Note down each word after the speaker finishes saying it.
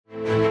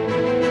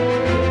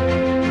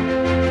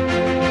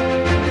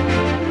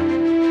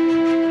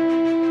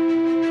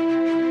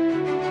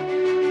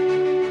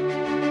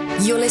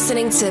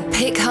listening to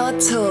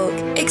Picard Talk,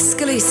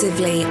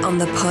 exclusively on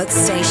the Pod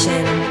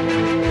Station.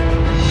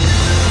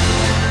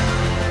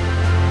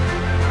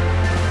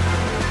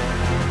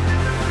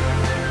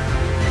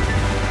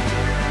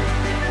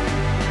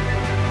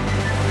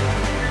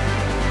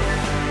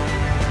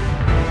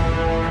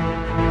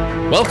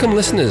 Welcome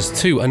listeners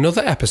to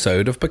another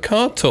episode of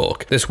Picard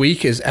Talk. This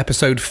week is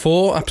episode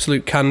 4,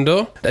 Absolute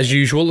Candor. As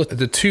usual,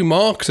 the two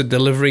Marks are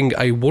delivering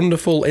a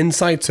wonderful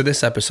insight to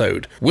this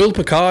episode. Will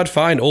Picard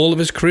find all of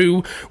his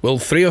crew? Will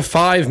 3 of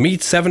 5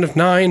 meet 7 of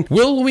 9?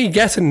 Will we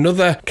get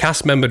another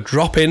cast member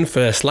drop in for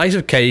a slice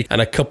of cake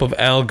and a cup of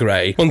Earl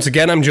Grey? Once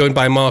again, I'm joined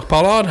by Mark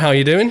Pollard. How are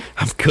you doing?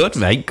 I'm good,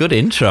 mate. Good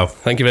intro.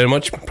 Thank you very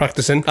much.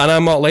 Practicing. And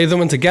I'm Mark Latham,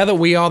 and together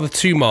we are the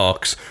two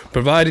Marks,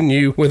 providing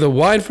you with a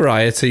wide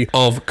variety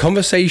of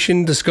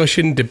conversation,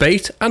 discussion,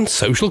 debate, and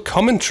social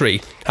commentary.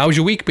 How's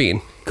your week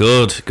been?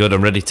 Good.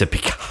 I'm ready to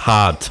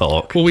Picard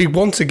talk. Well, we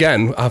once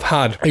again have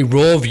had a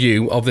raw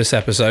view of this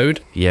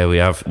episode. Yeah, we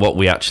have. What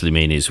we actually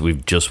mean is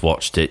we've just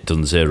watched it,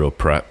 done zero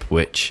prep,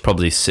 which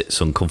probably sits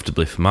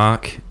uncomfortably for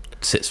Mark.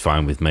 Sits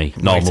fine with me.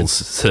 Normal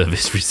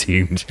service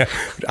resumed.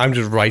 I'm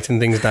just writing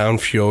things down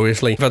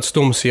furiously. We've had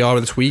Storm Ciara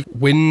this week.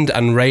 Wind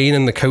and rain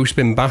and the coast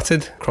been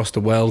battered. Across the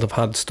world have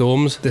had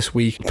storms this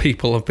week.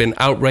 People have been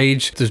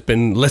outraged. There's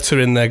been litter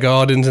in their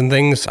gardens and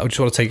things. I just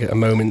want to take a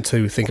moment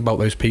to think about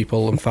those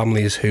people and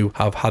families who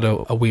have had a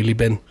wheelie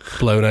bin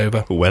blown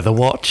over. Weather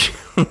watch.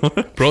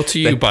 Brought to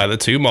you by the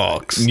two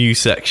Marks. New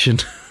section.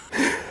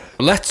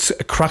 Let's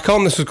crack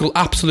on. This was called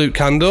Absolute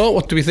Candor.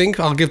 What do we think?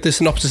 I'll give the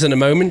synopsis in a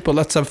moment, but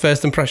let's have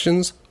first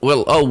impressions.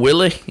 Well,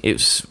 Willie. It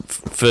was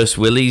first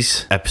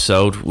Willie's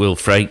episode. Will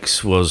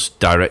Frakes was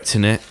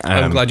directing it.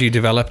 I'm glad you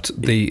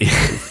developed the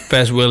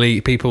first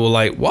Willie. People were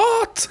like,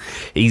 what?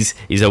 He's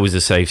always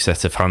a safe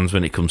set of hands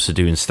when it comes to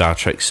doing Star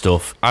Trek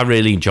stuff. I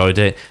really enjoyed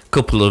it.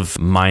 Couple of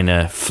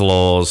minor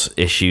flaws,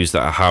 issues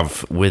that I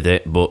have with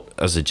it, but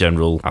as a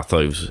general, I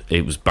thought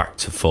it was back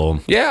to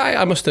form. Yeah,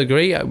 I must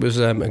agree. It was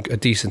a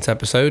decent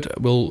episode.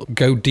 We'll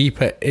go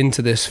deeper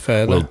into this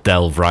further. We'll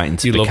delve right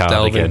into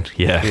Picard again.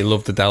 Yeah, you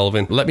love the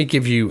delving. Let me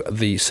give you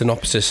the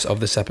synopsis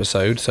of this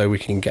episode so we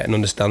can get an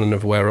understanding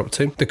of where we're up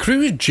to. The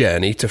crew's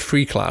journey to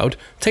Freecloud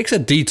takes a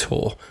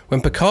detour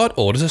when Picard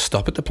orders a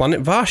stop at the planet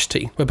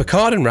Vashti, where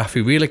Picard and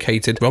Raffi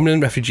relocated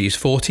Romulan refugees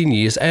 14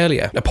 years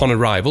earlier. Upon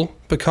arrival,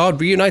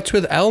 Picard reunites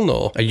with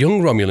Elnor, a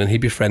young Romulan he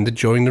befriended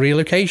during the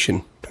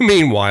relocation.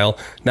 Meanwhile,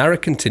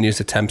 Narek continues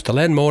attempts to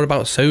learn more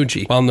about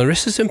Soji, while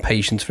Narissa's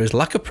impatience for his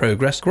lack of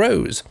progress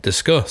grows.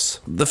 Discuss.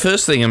 The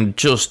first thing I'm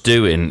just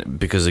doing,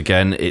 because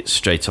again, it's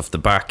straight off the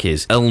back,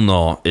 is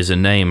Elnor is a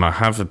name I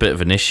have a bit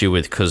of an issue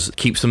with because it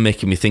keeps on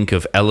making me think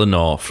of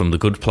Eleanor from The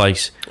Good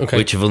Place,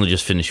 which I've only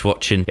just finished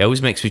watching. It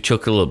always makes me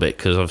chuckle a little bit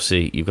because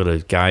obviously you've got a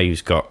guy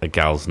who's got a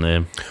gal's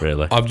name,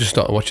 really. I've just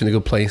started watching The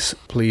Good Place.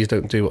 Please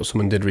don't do what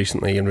someone did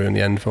recently and ruin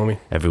the end for me.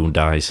 Everyone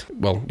dies.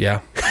 Well,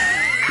 yeah.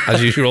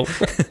 As usual.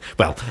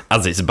 Well,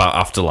 as it's about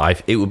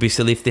afterlife, it would be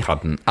silly if they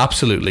hadn't.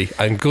 Absolutely.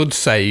 And good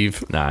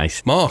save.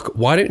 Nice. Mark,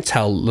 why don't you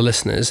tell the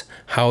listeners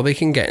how they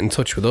can get in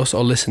touch with us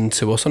or listen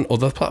to us on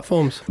other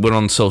platforms? We're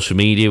on social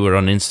media. We're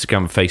on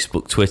Instagram,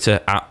 Facebook,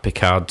 Twitter, at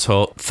Picard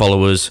Talk.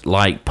 Follow us,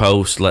 like,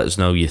 post, let us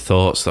know your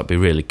thoughts. That'd be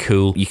really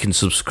cool. You can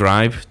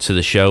subscribe to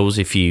the shows.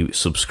 If you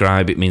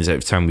subscribe, it means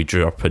every time we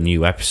drop a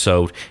new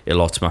episode,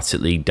 it'll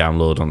automatically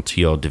download onto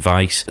your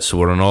device. So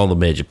we're on all the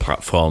major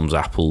platforms,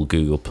 Apple,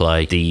 Google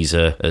Play,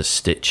 Deezer,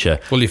 Stitcher.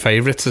 All your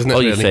favourites, isn't it?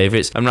 All your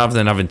favourites. And rather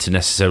than having to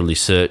necessarily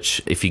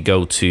search, if you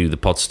go to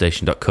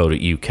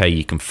thepodstation.co.uk,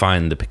 you can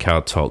find the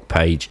Picard Talk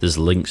page. There's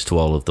links to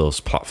all of those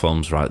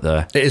platforms right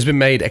there. It has been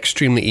made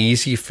extremely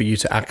easy for you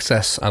to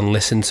access and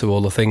listen to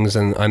all the things,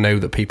 and I know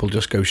that people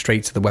just go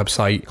straight to the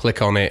website,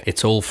 click on it.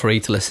 It's all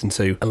free to listen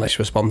to, unless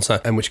you're a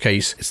sponsor, in which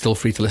case it's still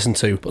free to listen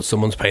to, but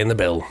someone's paying the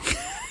bill.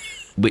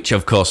 Which,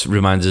 of course,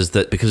 reminds us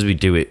that because we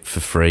do it for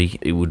free,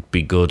 it would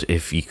be good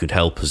if you could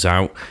help us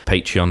out.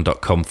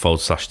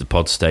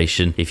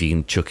 Patreon.com/thepodstation. If you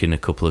can chuck in a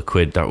couple of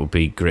quid, that would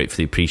be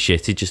gratefully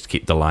appreciated, just to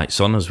keep the lights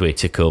on as we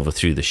tick over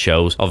through the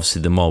shows.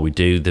 Obviously, the more we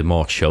do, the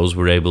more shows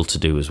we're able to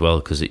do as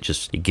well, because it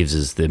gives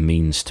us the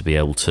means to be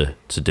able to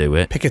do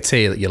it. Pick a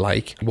tier that you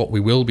like. What we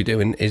will be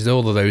doing is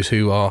all of those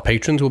who are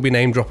patrons will be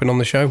name dropping on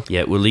the show.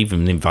 Yeah, we'll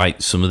even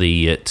invite some of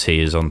the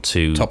tiers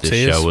onto Top the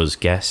tiers. show as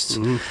guests.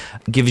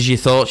 Give us your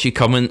thoughts, your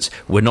comments.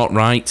 We're not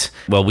right.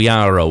 Well, we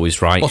are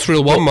always right. What's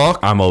rule one, Mark?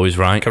 I'm always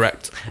right.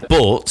 Correct.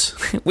 But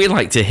we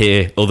like to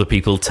hear other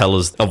people tell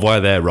us of why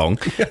they're wrong.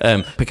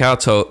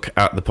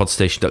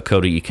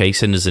 PicardTalk@thepodstation.co.uk.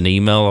 Send us an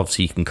email.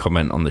 Obviously, you can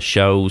comment on the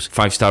shows.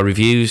 5-star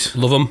reviews.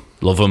 Love them.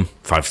 Love them.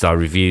 5-star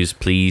reviews,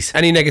 please.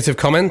 Any negative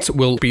comment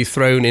will be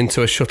thrown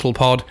into a shuttle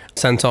pod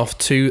sent off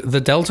to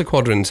the Delta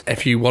Quadrant.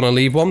 If you want to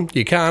leave one,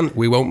 you can.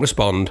 We won't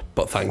respond,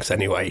 but thanks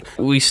anyway.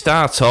 We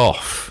start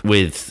off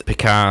with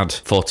Picard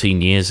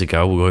 14 years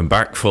ago. We're going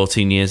back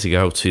 14 years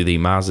ago to the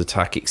Mars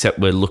attack, except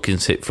we're looking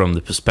at it from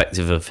the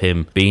perspective of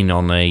him being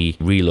on a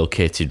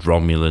relocated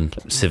Romulan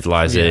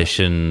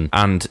civilization.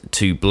 Yeah. And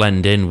to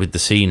blend in with the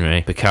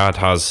scenery, Picard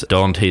has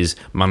donned his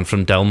Man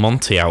from Del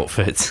Monte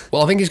outfit.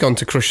 Well, I think he's gone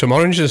to crush some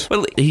oranges.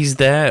 Well, he's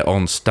there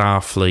on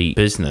Starfleet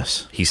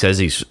business. He says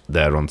he's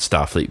there on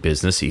Starfleet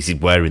business. He's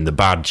wearing the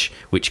badge,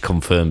 which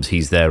confirms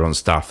he's there on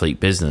Starfleet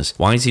business.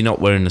 Why is he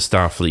not wearing a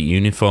Starfleet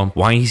uniform?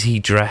 Why is he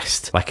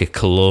dressed like a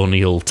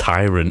colonial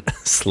tyrant,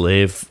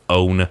 slave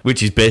owner,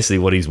 which is basically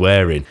what he's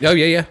wearing? Oh,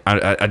 yeah.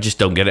 I just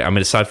don't get it. I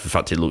mean, aside from the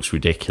fact it looks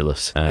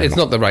ridiculous. It's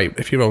not the right...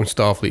 If you own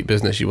Starfleet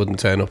business, you wouldn't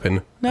turn up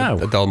in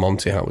a Del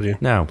Monte hat, would you?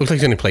 No. Looks like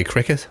he's only play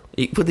cricket.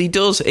 But he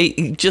does.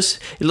 It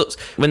looks...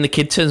 When the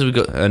kid turns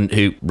and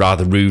who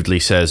rather rudely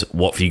says,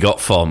 "What have you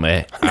got for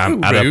me?"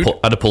 And I'd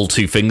have pulled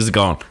two fingers and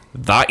gone,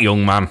 "That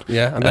young man."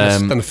 Yeah, and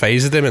then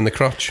phasered him in the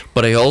crotch.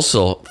 But I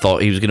also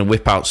thought he was going to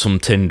whip out some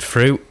tinned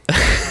fruit.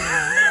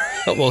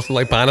 That was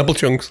like pineapple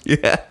chunks.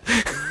 Yeah.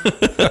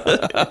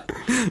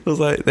 I was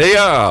like, there you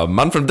are,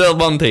 man from Del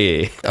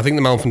Monte. I think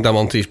the man from Del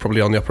Monte is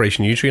probably on the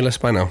Operation Yewtree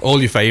list by now. All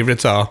your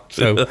favourites are.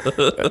 So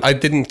I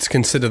didn't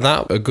consider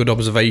that a good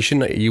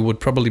observation. You would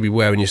probably be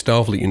wearing your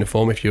Starfleet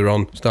uniform if you were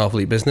on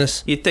Starfleet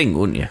business. You'd think,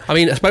 wouldn't you? I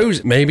mean, I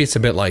suppose maybe it's a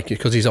bit like,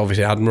 because he's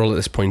obviously Admiral at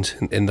this point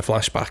in the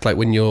flashback, like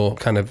when you're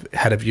kind of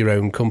head of your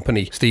own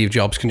company, Steve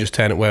Jobs can just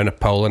turn up wearing a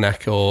polo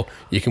neck, or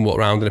you can walk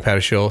around in a pair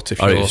of shorts.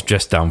 Or he was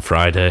dressed down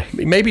Friday.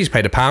 Maybe he's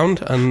paid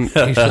 £1 and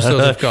he's just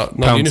sort of got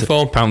no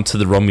uniform. Pound to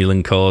the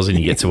Romulan cause and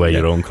you get to wear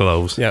your own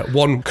clothes. Yeah,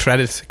 1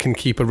 credit can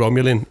keep a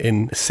Romulan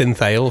in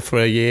synth ale for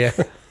a year.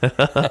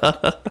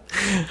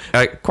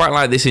 I quite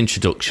like this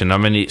introduction. I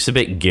mean, it's a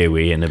bit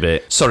gooey and a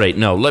bit... Sorry,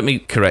 no, let me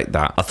correct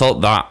that. I thought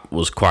that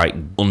was quite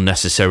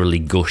unnecessarily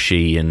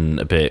gushy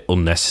and a bit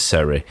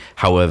unnecessary.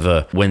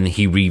 However, when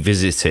he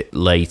revisits it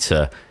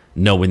later,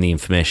 knowing the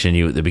information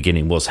he knew at the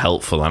beginning was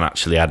helpful and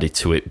actually added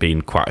to it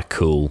being quite a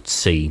cool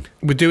scene.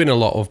 We're doing a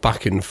lot of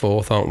back and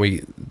forth, aren't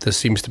we? There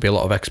seems to be a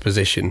lot of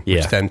exposition,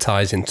 which then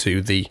ties into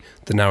the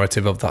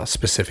narrative of that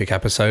specific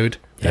episode.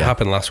 It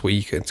happened last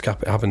week. It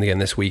happened again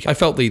this week. I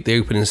felt the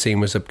opening scene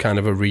was a kind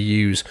of a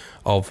reuse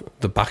of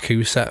the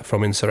Baku set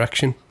from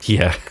Insurrection.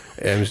 Yeah.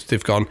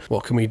 They've gone,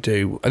 what can we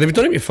do? And they've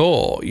done it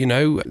before, you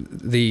know.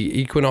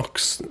 The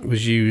Equinox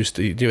was used,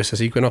 the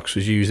USS Equinox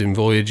was used in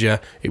Voyager.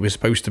 It was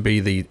supposed to be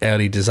the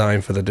early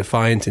design for the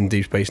Defiant in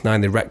Deep Space Nine.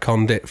 They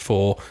retconned it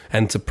for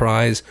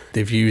Enterprise.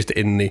 They've used it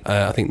in the,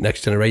 I think,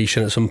 Next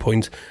Generation at some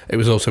point. It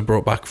was also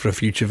brought back for a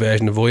future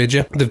version of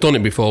Voyager. They've done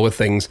it before with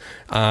things.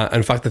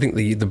 In fact, I think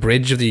the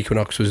bridge of the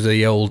Equinox was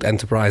the old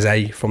Enterprise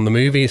A from the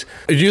movies.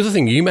 The other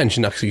thing you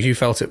mentioned, actually, you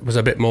felt it was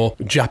a bit more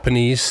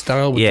Japanese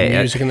style with the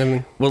music and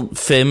everything. Well,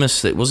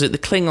 famously, was it the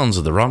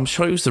Klingons or I'm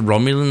sure it was the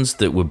Romulans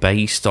that were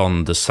based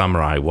on the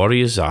Samurai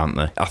Warriors, aren't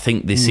they? I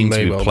think they seem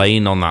to be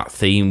playing on that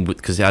theme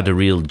because it had a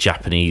real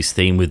Japanese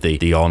theme with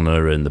the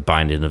honour and the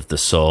binding of the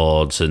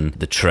swords and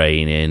the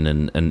training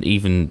and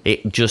even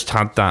it just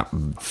had that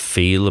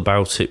feel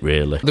about it,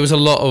 really. There was a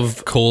lot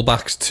of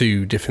callbacks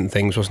to different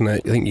things, wasn't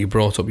it? I think you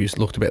brought up, you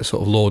looked a bit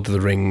sort of Lord of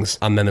the Rings,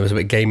 and then there was a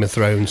bit Game of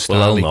Thrones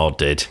style. Well, Elnor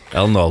did.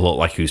 Elnor looked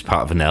like he was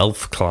part of an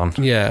elf clan.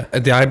 Yeah,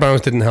 the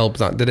eyebrows didn't help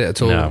that, did it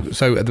at all? No.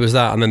 So there was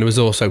that, and then there was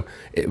also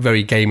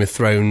very Game of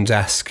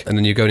Thrones-esque, and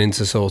then you're going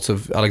into sort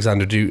of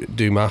Alexander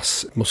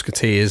Dumas,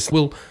 Musketeers.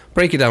 We'll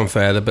break it down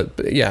further,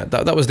 but yeah,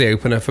 that was the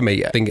opener for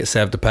me. I think it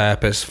served a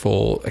purpose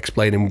for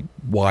explaining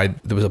why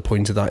there was a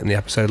point to that in the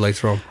episode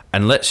later on.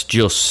 And let's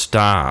just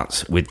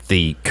start with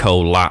the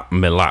Coat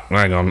Milat.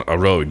 Hang on, I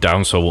wrote it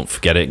down so I won't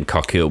forget it and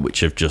cock it up,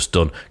 which I've just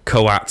done.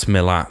 Coat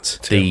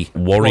Milat, the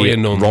warrior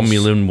nuns.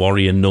 Romulan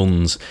warrior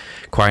nuns.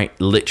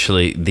 Quite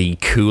literally the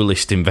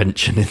coolest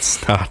invention in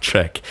Star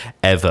Trek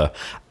ever.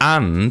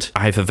 And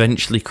I've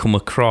eventually come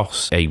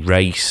across a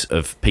race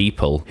of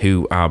people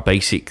who are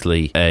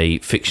basically a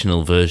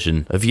fictional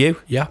version of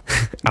you. Yeah.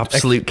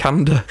 Absolute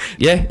candour.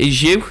 Yeah,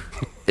 it's you.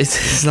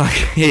 It's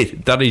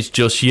like, that is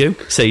just you.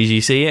 Say as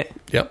you see it.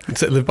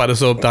 Yep. Live by the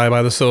sword, die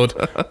by the sword.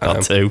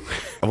 That too.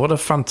 What a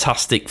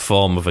fantastic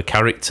form of a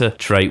character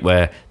trait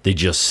where they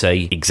just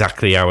say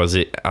exactly how as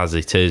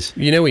it is.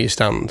 You know where you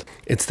stand.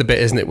 It's the bit,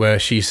 isn't it, where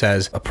she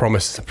says, "A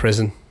promise to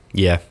prison."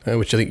 Yeah.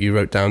 Which I think you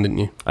wrote down, didn't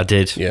you? I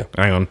did. Yeah.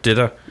 Hang on, did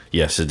I?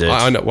 Yes, I did.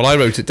 I know. Well, I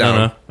wrote it down.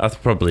 No, I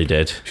probably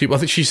did.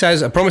 She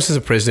says, "A promise is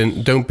a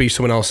prison. Don't be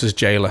someone else's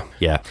jailer."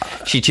 Yeah.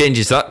 She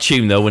changes that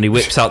tune, though, when he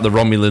whips out the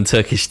Romulan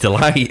Turkish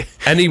Delight.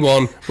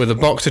 Anyone with a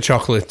box of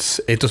chocolates,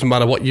 it doesn't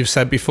matter what you've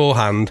said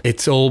beforehand,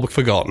 it's all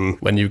forgotten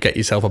when you get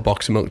yourself a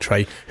box of milk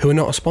tray, who are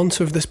not a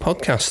sponsor of this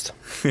podcast.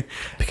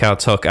 Picard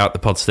Talk out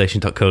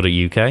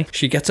thepodstation.co.uk.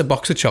 She gets a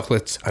box of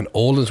chocolates and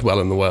all is well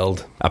in the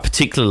world. I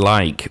particularly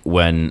like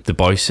when the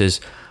boy says,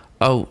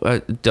 "Oh,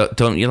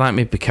 don't you like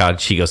me,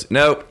 Picard?" She goes,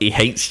 "No, he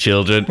hates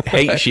children,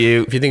 hates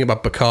you." If you think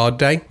about Picard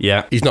Day,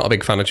 yeah, he's not a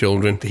big fan of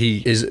children.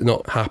 He is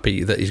not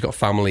happy that he's got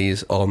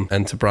families on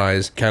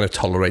Enterprise. Kind of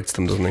tolerates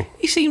them, doesn't he?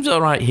 He seems all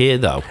right here,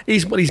 though.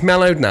 He's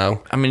mellowed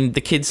now. I mean,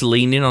 the kid's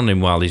leaning on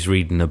him while he's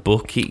reading a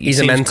book.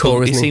 He's a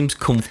mentor, isn't he? He seems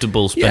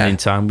comfortable spending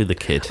time with the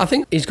kid. I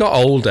think he's got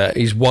older.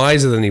 He's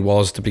wiser than he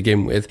was to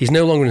begin with. He's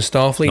no longer in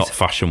Starfleet. Not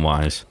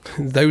fashion-wise.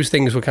 Those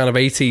things were kind of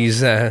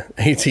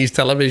 80s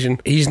television.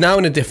 He's now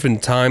in a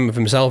different time of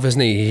himself, isn't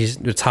he? He's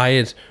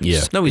retired.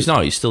 Yeah. No, he's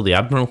not. He's still the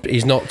Admiral.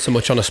 He's not so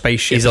much on a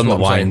spaceship. He's on the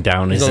wind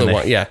down, isn't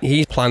he? Yeah.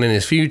 He's planning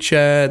his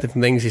future,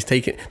 different things he's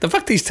taking. The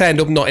fact he's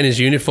turned up not in his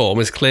uniform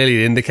is clearly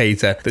an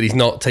indicator that he's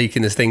not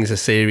taking his things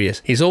as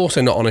serious. He's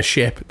also not on a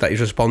ship that is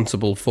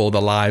responsible for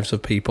the lives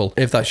of people.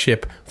 If that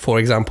ship, for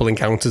example,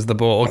 encounters the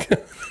Borg.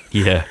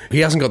 Yeah. He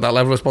hasn't got that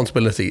level of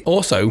responsibility.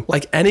 Also,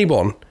 like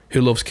anyone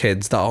who loves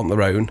kids that aren't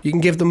their own, you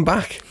can give them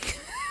back.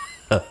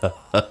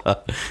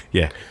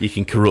 Yeah, you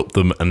can corrupt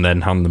them and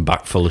then hand them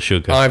back full of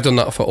sugar. I've done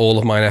that for all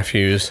of my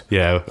nephews.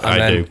 Yeah, And I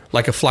then, do.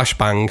 like a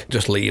flashbang,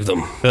 just leave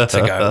them to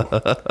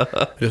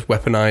go. Just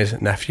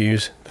weaponise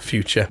nephews, the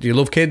future. Do you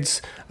love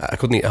kids? I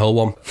couldn't eat a whole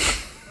one.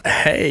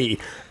 Hey,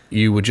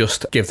 you would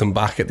just give them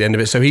back at the end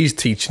of it. So he's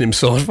teaching him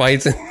sword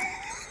fighting.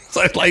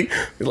 So it's like,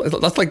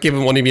 that's like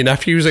giving one of your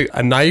nephews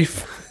a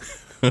knife.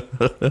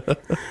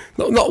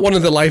 Not one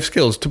of the life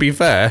skills. To be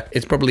fair,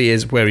 it probably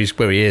is where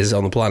he is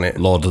on the planet.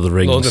 Lord of the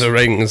Rings. Lord of the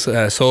Rings.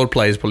 Sword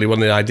play is probably one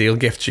of the ideal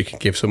gifts you can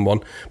give someone.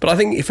 But I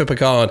think if for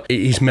Picard,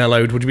 he's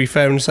mellowed. Would you be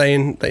fair in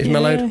saying that he's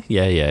mellowed?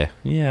 Yeah,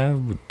 I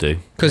would do.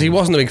 Because he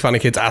wasn't a big fan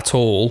of kids at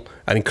all,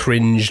 and he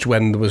cringed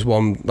when there was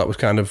one that was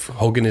kind of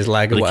hugging his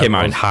leg or He whatever. came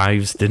out in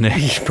hives, didn't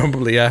he?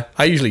 Probably, yeah.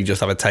 I usually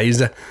just have a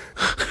taser.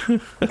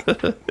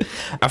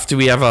 After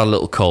we have our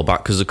little callback,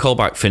 because the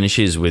callback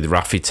finishes with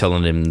Raffi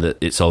telling him that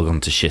it's all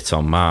gone to shit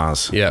on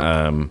Mars.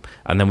 Yeah.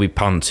 And then we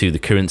pan to the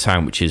current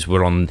time, which is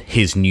we're on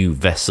his new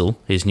vessel,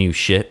 his new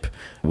ship,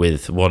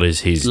 with what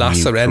is his La new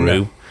Serena.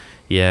 crew.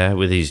 Yeah,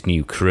 with his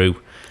new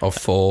crew Of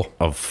 4.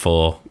 of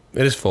 4.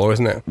 It is 4,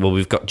 isn't it? Well,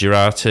 we've got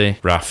Jurati,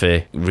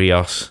 Raffi,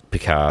 Rios,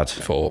 Picard.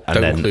 4. And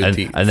Don't then, include and,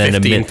 the and then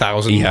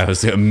 15,000. Yeah, it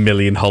was a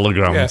million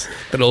holograms. Yeah,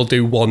 that all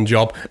do one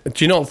job.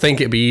 Do you not think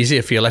it'd be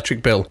easier for your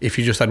electric bill if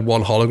you just had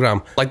one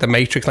hologram? Like the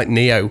Matrix, like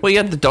Neo. Well, you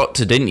had the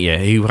Doctor, didn't you,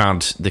 who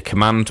had the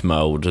command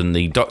mode and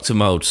the Doctor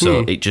mode,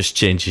 so it just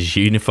changes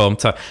uniform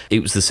type.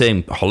 It was the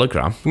same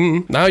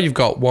hologram. Now you've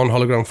got one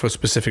hologram for a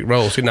specific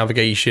role, so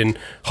navigation,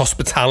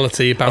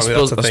 hospitality, I apparently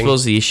suppose, that's a thing.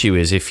 suppose the issue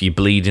is if you're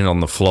bleeding on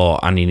the floor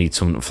and you need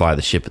someone to fly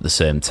the ship at the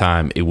same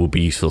time, it would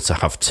be useful to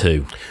have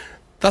 2.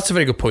 That's a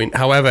very good point.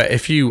 However,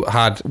 if you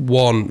had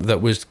one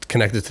that was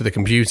connected to the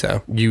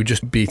computer, you'd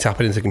just be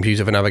tapping into the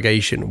computer for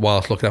navigation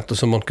whilst looking after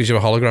someone because you're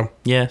a hologram.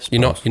 Yeah,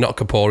 You're not a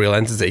corporeal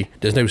entity.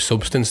 There's no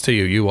substance to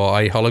you. You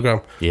are a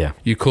hologram. Yeah.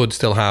 You could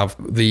still have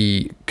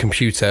the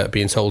computer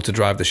being told to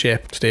drive the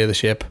ship, steer the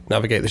ship,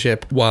 navigate the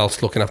ship,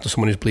 whilst looking after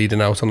someone who's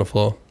bleeding out on the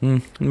floor.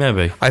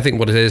 Maybe. I think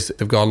what it is,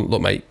 they've gone,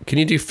 look, mate, can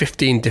you do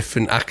 15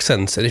 different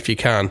accents? And if you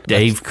can...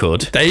 Dave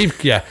could.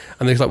 Dave, yeah.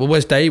 And he's like, well,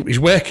 where's Dave? He's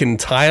working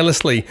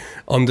tirelessly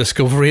on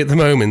Discovery at the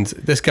moment.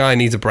 This guy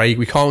needs a break.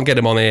 We can't get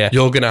him on here.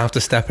 You're going to have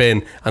to step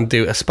in and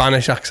do a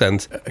Spanish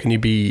accent. Can you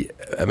be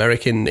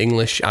American,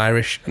 English,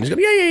 Irish? And he's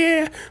going,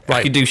 yeah. I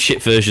Right. could do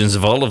shit versions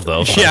of all of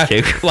those. Yeah,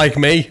 Thank you. like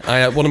me.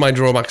 One of my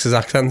drawbacks is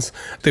accents.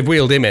 They've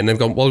wheeled him in. They've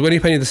gone, well, when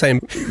you pay you the same,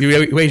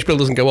 your wage bill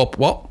doesn't go up.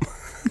 What?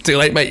 Too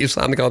late, mate. You've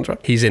signed the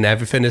contract. He's in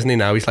everything, isn't he,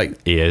 now? He's like...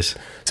 He is.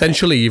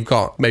 Essentially, you've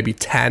got maybe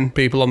 10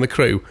 people on the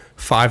crew,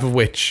 5 of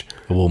which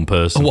One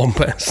person. are one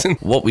person.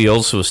 What we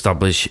also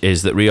establish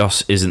is that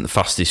Rios isn't the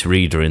fastest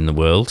reader in the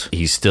world.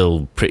 He's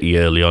still pretty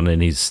early on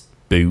in his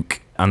book.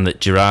 And that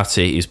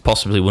Jurati is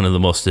possibly one of the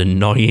most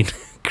annoying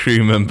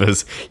crew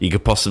members you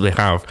could possibly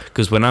have.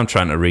 Because when I'm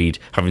trying to read,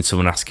 having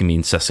someone asking me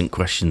incessant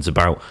questions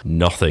about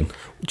nothing.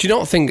 Do you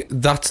not think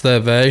that's their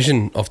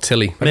version of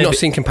Tilly? Have you not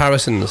seen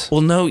comparisons?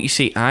 Well, no, you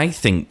see, I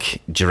think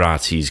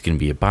Jurati is going to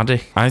be a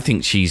baddie. I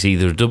think she's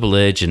either a double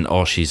agent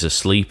or she's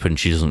asleep and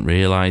she doesn't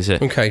realise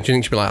it. Okay, do you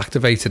think she'll be like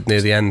activated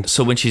near the end?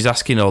 So when she's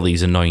asking all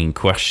these annoying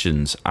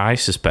questions, I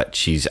suspect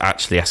she's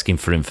actually asking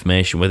for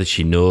information, whether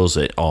she knows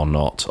it or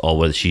not, or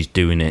whether she's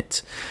doing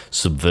it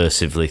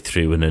subversively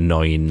through an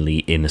annoyingly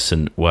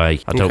innocent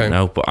way. I don't Okay.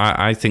 know, but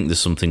I think there's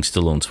something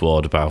still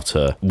untoward about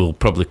her. Will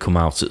probably come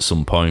out at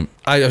some point.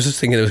 I was just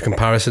thinking there was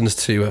comparisons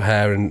to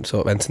her and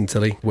sort of Ensign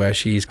Tilly, where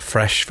she's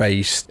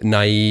fresh-faced,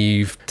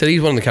 naive.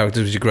 Tilly's one of the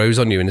characters which grows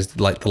on you and is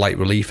like the light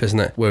relief, isn't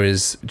it?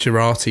 Whereas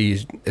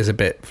Jurati is a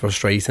bit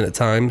frustrating at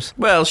times.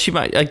 Well, she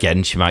might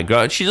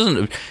grow. She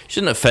doesn't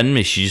offend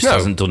me. She just No.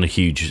 hasn't done a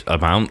huge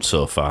amount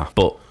so far.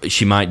 But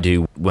she might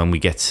do when we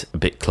get a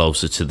bit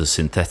closer to the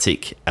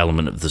synthetic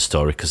element of the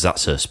story, because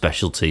that's her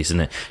specialty, isn't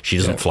it? She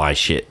doesn't fly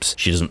ships.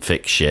 She doesn't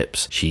fix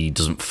ships. She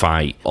doesn't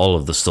fight. All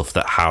of the stuff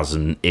that has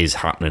and is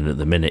happening at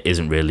the minute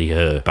isn't really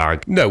her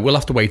bag. No, we'll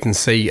have to wait and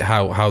see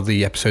how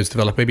the episodes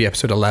develop. Maybe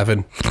episode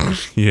 11,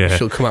 Yeah.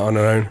 she'll come out on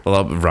her own.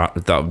 Well,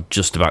 that would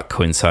just about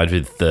coincide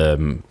with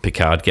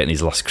Picard getting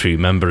his last crew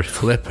member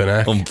Flippin'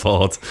 heck. on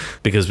board,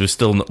 because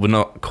we're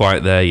not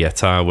quite there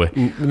yet, are we?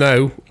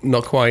 No,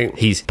 not quite.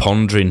 He's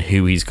pondering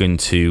who he's going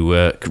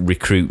to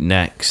recruit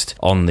next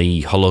on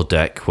the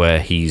holodeck,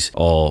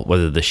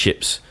 whether the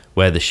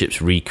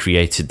ships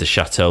recreated the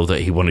chateau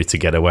that he wanted to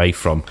get away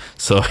from.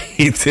 So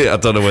I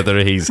don't know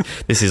whether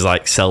this is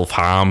like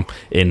self-harm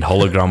in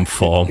hologram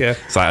form. Yeah.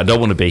 It's like, I don't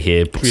want to be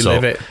here, but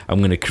Relive it. I'm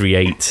going to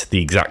create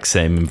the exact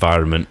same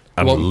environment.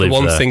 and The live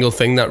one there. single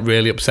thing that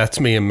really upsets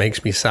me and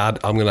makes me sad,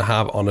 I'm going to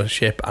have on a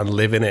ship and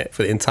live in it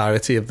for the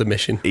entirety of the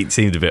mission. It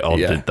seemed a bit odd,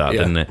 Yeah, did that, yeah.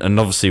 didn't it? And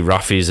obviously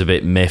Raffi is a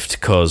bit miffed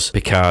because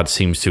Picard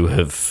seems to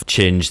have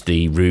changed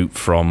the route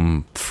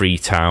from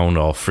Freetown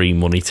or Free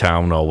Money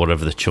Town or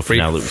whatever the chuffing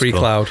hell it was Free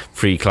called. Cloud.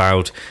 Free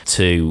Cloud,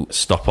 to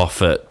stop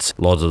off at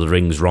Lord of the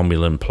Rings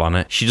Romulan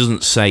planet. She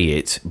doesn't say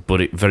it,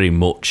 but it very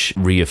much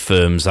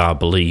reaffirms our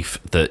belief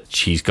that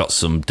she's got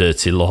some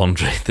dirty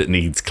laundry that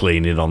needs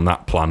cleaning on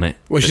that planet.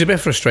 Well, she's a bit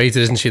frustrated,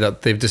 isn't she,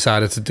 that they've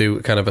decided to do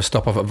kind of a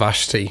stop off at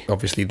Vashti.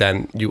 Obviously,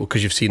 then,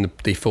 because you've seen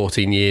the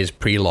 14 years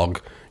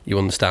pre-log, you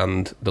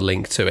understand the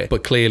link to it.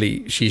 But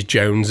clearly, she's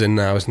jonesing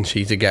now, isn't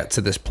she, to get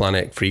to this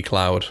planet, Free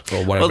Cloud,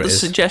 or whatever Well, it the is.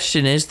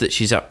 suggestion is that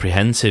she's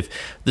apprehensive.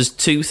 There's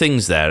two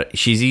things there.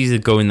 She's either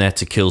going there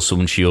to kill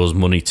someone she owes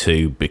money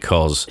to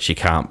because she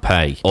can't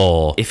pay,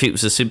 or if it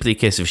was a simply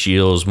case of she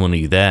owes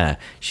money there,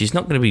 she's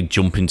not going to be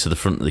jumping to the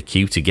front of the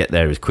queue to get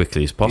there as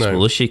quickly as possible,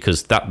 No. is she?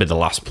 Because that'd be the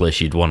last place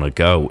you'd want to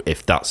go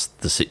if that's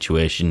the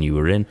situation you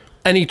were in.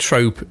 Any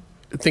trope,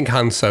 think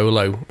Han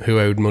Solo, who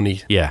owed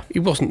money. Yeah. He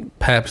wasn't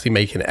purposely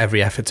making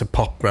every effort to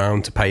pop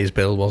round to pay his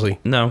bill, was he?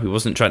 No, he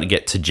wasn't trying to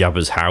get to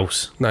Jabba's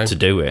house No. to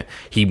do it.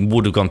 He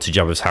would have gone to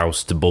Jabba's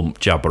house to bump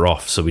Jabba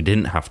off, so he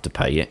didn't have to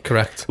pay it.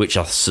 Correct. Which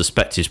I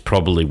suspect is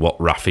probably what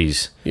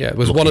Raffi's. Yeah,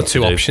 there's one or looking two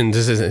to do. options,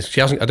 isn't it? She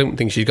hasn't. I don't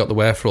think she's got the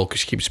wherewithal because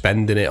she keeps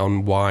spending it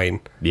on wine.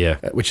 Yeah.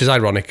 Which is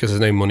ironic because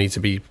there's no money to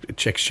be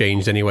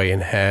exchanged anyway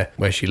in her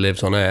where she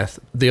lives on Earth.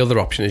 The other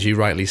option, as you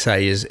rightly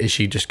say, is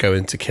she just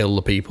going to kill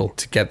the people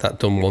to get that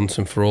done once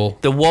and for all?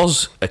 There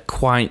was a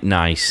quite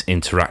nice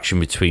interaction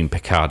between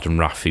Picard and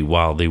Raffi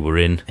while they were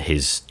in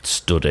his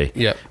study,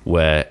 Yep.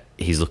 where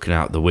he's looking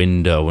out the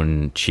window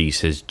and she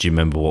says, "Do you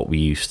remember what we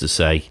used to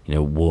say? You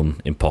know, one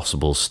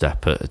impossible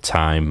step at a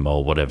time,"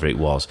 or whatever it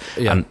was.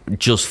 Yeah. And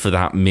just for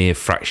that mere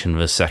fraction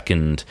of a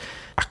second,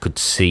 I could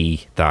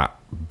see that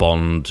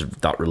bond,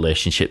 that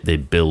relationship they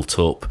built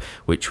up,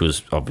 which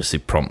was obviously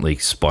promptly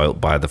spoilt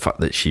by the fact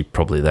that she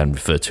probably then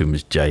referred to him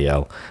as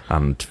JL,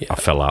 and I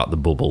fell out the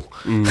bubble.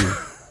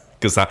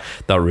 Because that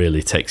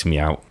really takes me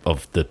out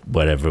of the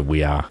wherever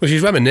we are. Well,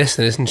 she's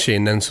reminiscing, isn't she?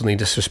 And then suddenly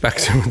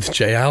disrespects him with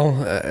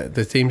JL.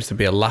 There seems to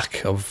be a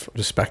lack of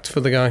respect for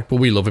the guy. But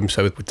we love him,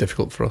 so it's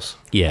difficult for us.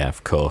 Yeah,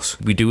 of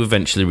course. We do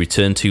eventually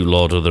return to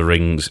Lord of the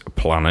Rings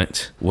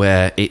planet,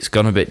 where it's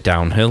gone a bit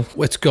downhill.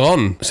 It's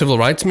gone. Civil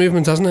rights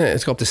movement, hasn't it?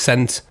 It's got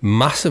descent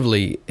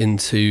massively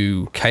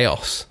into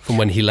chaos from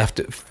when he left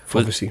it,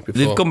 obviously, before.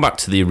 They've gone back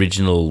to the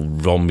original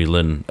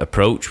Romulan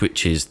approach,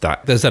 which is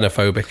that They're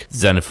xenophobic.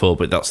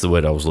 xenophobic, that's the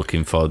word I was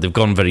looking for. They've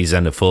gone very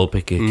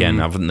xenophobic again,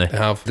 haven't they? They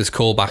have. There's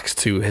callbacks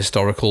to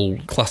historical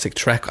classic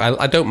Trek.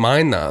 I don't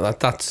mind that.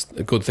 That's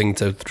a good thing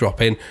to drop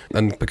in.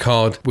 And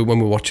Picard, when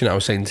we're watching it, I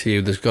was saying to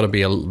you, there's got to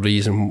be a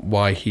reason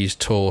why he's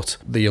taught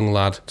the young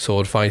lad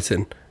sword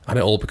fighting. And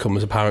it all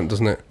becomes apparent,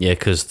 doesn't it? Yeah,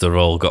 because they're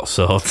all got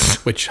swords.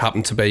 Which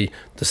happened to be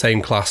the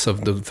same class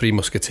of the Three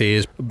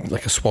Musketeers,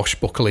 like a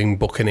swashbuckling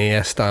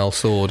buccaneer style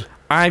sword.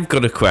 I've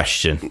got a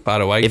question. By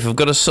the way, If I've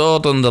got a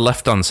sword on the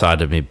left-hand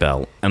side of my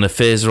belt and a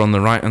phaser on the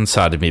right-hand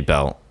side of my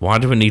belt, why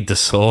do I need the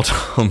sword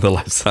on the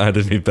left side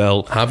of my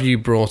belt? have you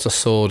brought a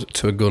sword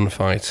to a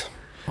gunfight?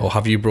 Or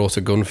have you brought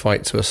a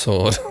gunfight to a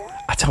sword?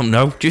 I don't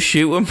know. Just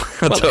shoot them.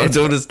 I don't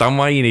understand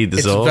why you need the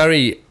It's sword.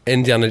 very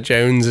Indiana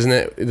Jones, isn't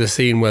it? The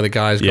scene where the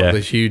guy's got Yeah.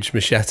 this huge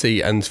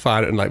machete and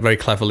firing and like very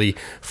cleverly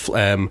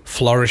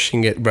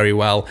flourishing it very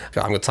well.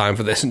 I haven't got time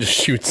for this, and just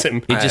shoots him.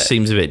 It just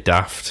seems a bit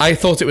daft. I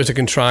thought it was a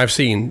contrived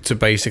scene to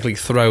basically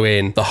throw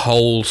in the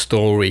whole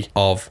story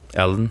of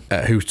Ellen?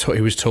 who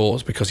was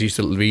taught, because he used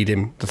to read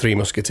him The Three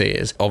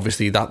Musketeers.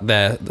 Obviously,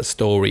 the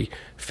story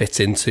fits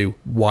into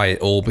why it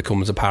all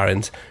becomes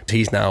apparent.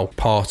 He's now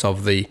part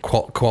of the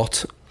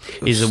Quat.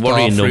 He's a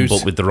warrior nun, Starfruit.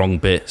 but with the wrong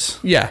bits.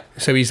 Yeah,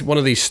 so he's one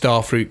of these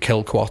Starfruit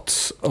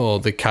Kilquats, or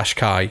the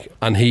Kashkai,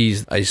 and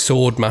he's a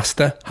sword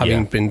master,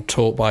 having Yeah. been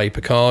taught by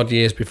Picard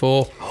years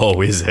before.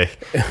 Oh, is he?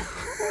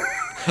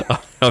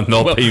 I'm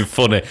not being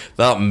funny.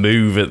 That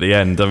move at the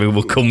end, I mean,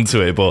 we'll come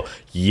to it, but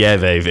yeah,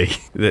 baby.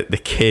 The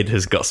kid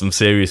has got some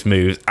serious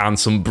moves and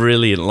some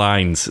brilliant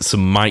lines,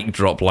 some mic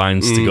drop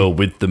lines to go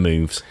with the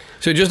moves.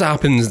 So it just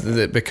happens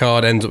that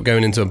Picard ends up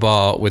going into a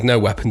bar with no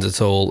weapons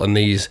at all, and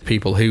these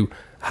people who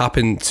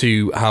happen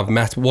to have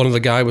met, one of the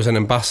guy was an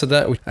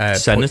ambassador.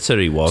 Senator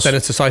he was.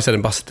 Senator, so I said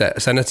ambassador.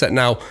 Senator.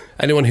 Now,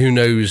 anyone who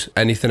knows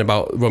anything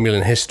about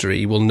Romulan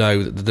history will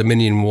know that the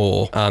Dominion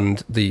War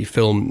and the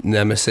film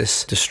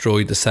Nemesis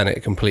destroyed the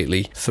Senate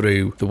completely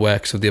through the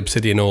works of the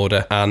Obsidian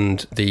Order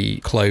and the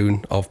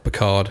clone of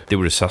Picard. They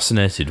were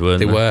assassinated, weren't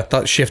they? They were.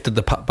 That shifted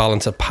the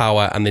balance of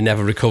power, and they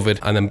never recovered.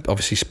 And then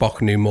obviously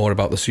Spock knew more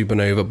about the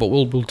supernova, but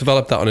we'll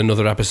develop that on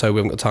another episode. We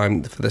haven't got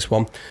time for this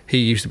one. He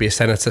used to be a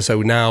senator,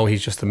 so now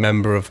he's just a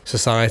member of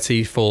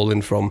society,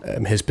 fallen from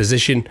his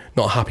position.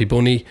 Not a happy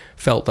bunny.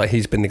 Felt that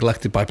he's been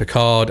neglected by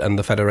Picard and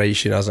the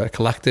Federation as a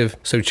collective,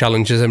 so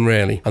challenges him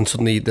really. And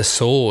suddenly the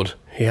sword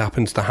he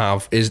happens to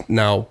have is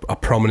now a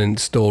prominent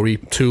story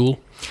tool.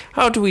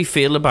 How do we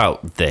feel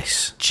about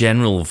this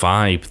general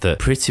vibe that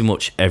pretty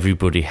much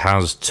everybody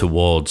has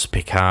towards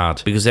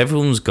Picard? Because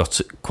everyone's got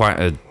quite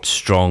a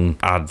strong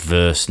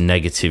adverse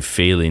negative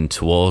feeling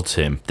towards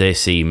him. They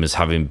see him as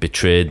having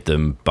betrayed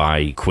them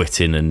by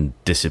quitting and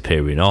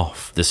disappearing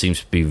off. There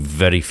seems to be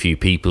very few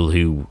people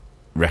who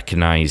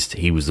recognised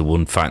he was the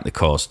one fighting the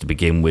cause to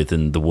begin with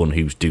and the one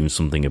who's doing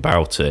something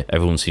about it.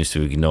 Everyone seems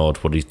to have ignored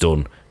what he's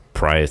done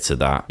prior to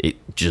that. It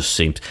just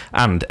seems,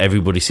 and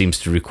everybody seems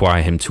to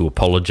require him to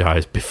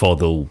apologise before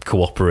they'll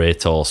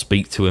cooperate or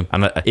speak to him.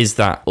 And is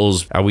that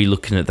us? Are we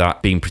looking at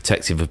that being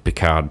protective of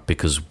Picard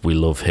because we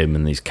love him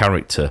and his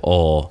character,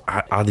 or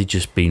are they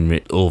just being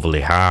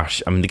overly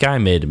harsh? I mean, the guy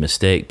made a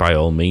mistake by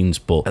all means,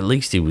 but at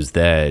least he was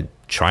there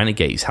trying to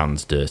get his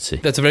hands dirty.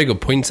 That's a very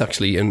good point,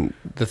 actually. And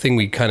the thing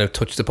we kind of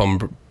touched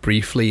upon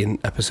briefly in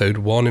episode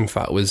 1, in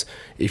fact, was,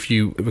 if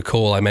you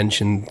recall, I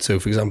mentioned, so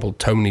for example,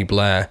 Tony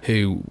Blair,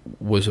 who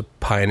was a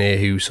pioneer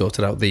who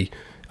sorted out the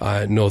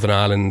Northern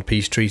Ireland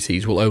peace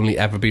treaties, will only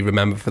ever be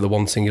remembered for the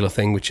one singular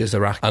thing, which is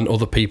Iraq. And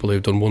other people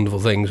who've done wonderful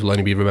things will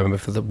only be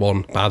remembered for the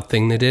one bad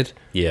thing they did.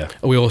 Yeah.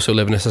 We also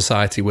live in a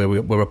society where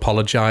we're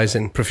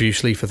apologising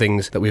profusely for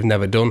things that we've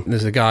never done.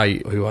 There's a guy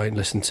who I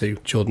listen to,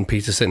 Jordan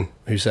Peterson,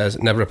 who says,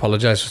 never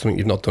apologise for something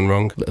you've not done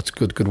wrong. That's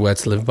good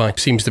words to live by. It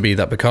seems to be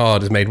that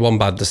Picard has made one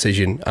bad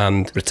decision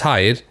and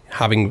retired,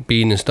 having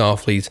been in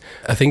Starfleet.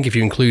 I think if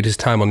you include his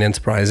time on the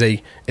Enterprise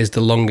E, is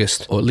the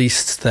longest, or at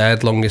least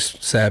third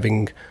longest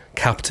serving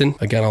captain.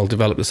 Again, I'll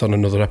develop this on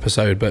another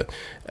episode, but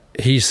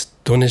he's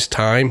done his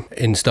time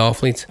in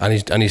Starfleet,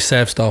 and he's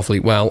served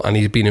Starfleet well, and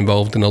he's been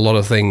involved in a lot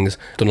of things,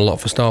 done a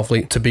lot for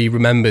Starfleet. To be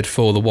remembered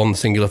for the one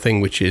singular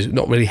thing, which is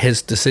not really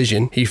his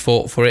decision, he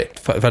fought for it,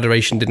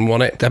 Federation didn't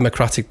want it,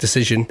 democratic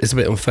decision, is a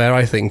bit unfair,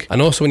 I think.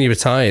 And also when you're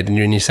retired and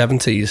you're in your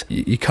 70s,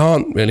 you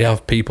can't really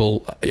have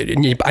people,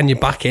 and you're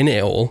back in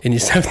it all in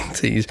your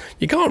 70s,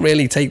 you can't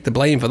really take the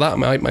blame for that,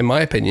 in my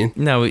opinion.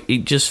 No,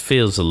 it just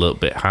feels a little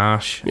bit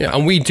harsh. Yeah,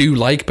 and we do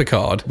like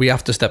Picard. We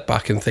have to step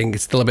back and think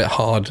it's still a bit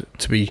hard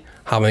to be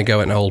having a go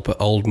at an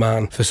old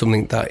man for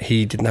something that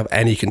he didn't have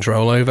any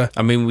control over.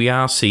 I mean, we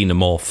are seeing a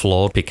more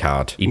flawed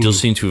Picard. He does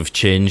seem to have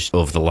changed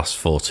over the last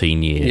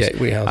 14 years. Yeah,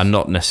 we have. And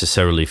not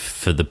necessarily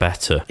for the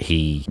better.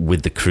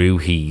 With the crew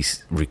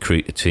he's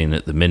recruiting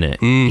at the minute,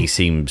 he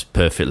seems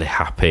perfectly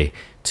happy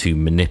to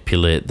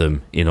manipulate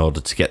them in order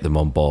to get them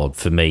on board.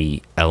 For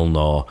me,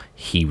 Elnor,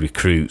 he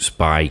recruits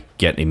by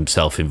getting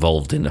himself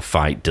involved in a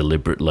fight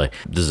deliberately.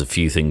 There's a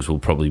few things we'll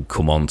probably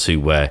come on to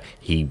where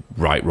he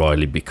right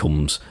royally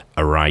becomes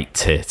a right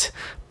tit.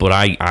 But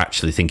I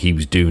actually think he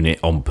was doing it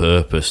on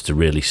purpose to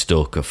really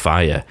stoke a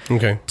fire.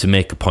 Okay. To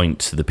make a point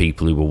to the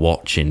people who were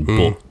watching,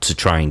 but to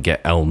try and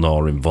get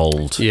Elnor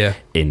involved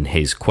in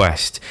his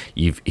quest.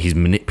 He's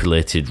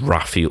manipulated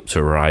Raffi up to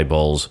her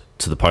eyeballs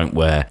to the point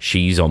where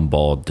she's on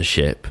board the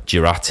ship.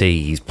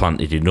 Jurati, he's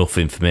planted enough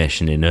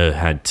information in her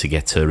head to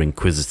get her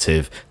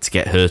inquisitive, to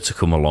get her to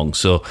come along.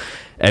 So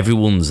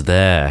everyone's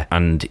there,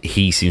 and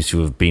he seems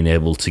to have been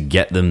able to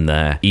get them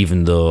there,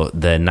 even though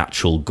their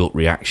natural gut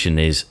reaction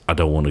is, I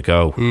don't want to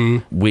go.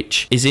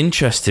 Which is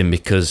interesting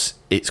because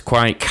it's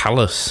quite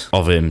callous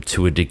of him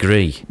to a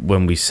degree.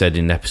 When we said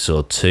in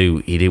episode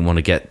 2 he didn't want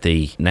to get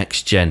the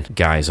next gen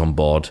guys on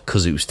board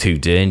because it was too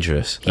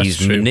dangerous.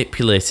 He's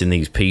manipulating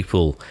these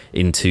people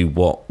into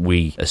what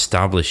we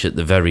establish at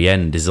the very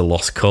end is a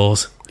lost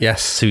cause.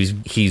 Yes. So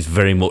he's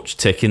very much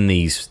taking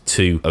these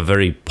to a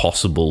very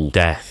possible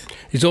death.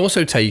 He's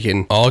also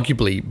taken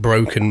arguably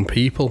broken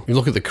people. You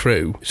look at the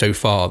crew so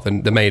far,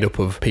 they're made up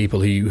of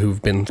people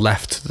who've been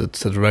left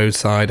to the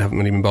roadside, haven't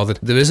really been bothered.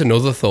 There is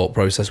another thought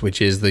process,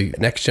 which is the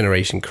next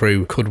generation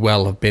crew could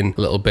well have been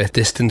a little bit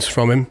distanced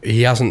from him.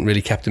 He hasn't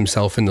really kept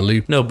himself in the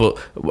loop. No, but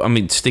I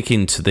mean,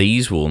 sticking to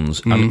these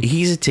ones, I mean,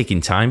 he's a ticking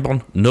time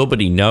bomb.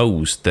 Nobody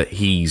knows that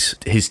his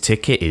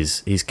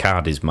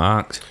card is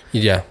marked.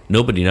 Yeah.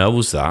 Nobody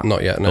knows that.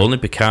 Not yet, no. Only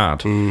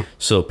Picard.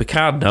 So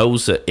Picard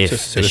knows that if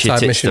the shit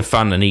hits the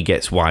fan and he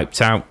gets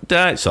wiped out,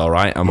 it's all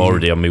right. I'm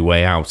already on my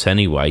way out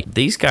anyway.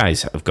 These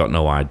guys have got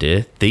no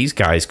idea. These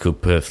guys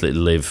could perfectly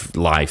live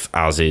life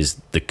as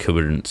is the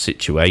current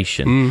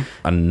situation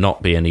and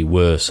not be any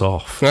worse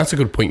off. That's a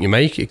good point you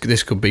make.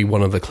 This could be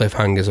one of the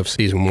cliffhangers of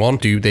season 1.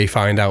 Do they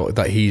find out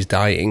that he's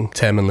dying,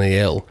 terminally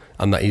ill,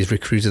 and that he's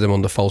recruited them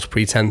under false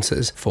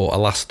pretenses for a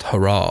last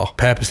hurrah,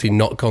 purposely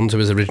not gone to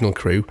his original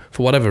crew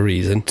for whatever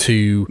reason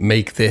to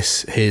make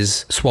this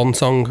his swan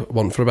song,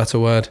 want for a better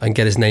word, and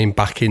get his name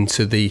back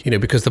into the,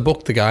 because the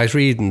book the guy's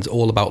reading's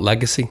all about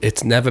legacy.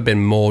 It's never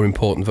been more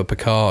important for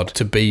Picard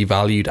to be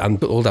valued,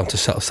 and all down to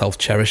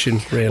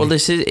self-cherishing, really. Well,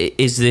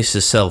 is this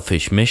a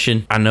selfish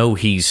mission? I know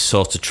he's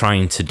sort of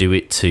trying to do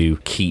it to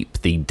keep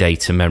the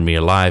Data memory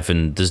alive,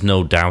 and there's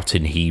no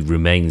doubting he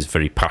remains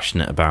very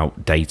passionate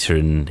about Data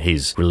and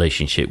his relationship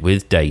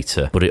with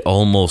Data, but it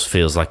almost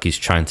feels like he's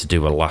trying to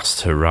do a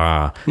last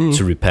hurrah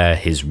to repair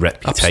his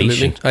reputation.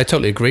 Absolutely. I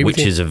totally agree with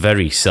you. Which is a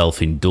very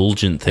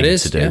self-indulgent thing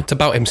to do. Yeah. It's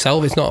about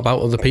himself, it's not about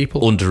other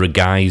people. Under a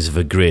guise of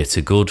a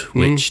greater good,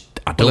 which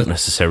I don't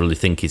necessarily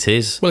think it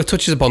is. Well, it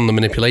touches upon the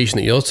manipulation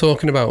that you're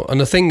talking about. And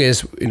the thing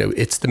is,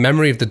 it's the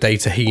memory of the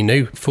data he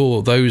knew.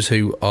 For those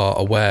who are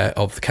aware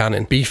of the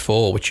canon,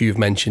 B4, which you've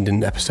mentioned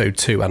in episode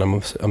 2, and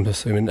I'm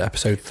assuming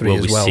episode 3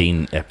 as well. We've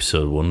seen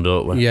episode 1,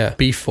 don't we? Yeah.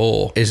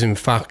 B4 is in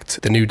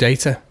fact the new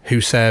Data who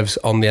serves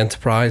on the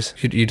Enterprise.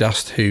 You'd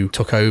asked who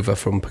took over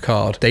from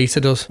Picard. Data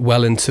does,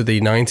 well into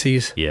the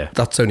 90s. Yeah.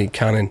 That's only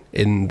canon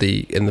in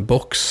the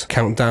books.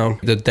 Countdown.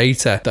 The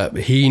Data that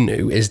he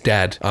knew is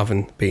dead,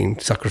 having been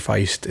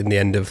sacrificed in the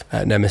end of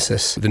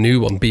Nemesis. The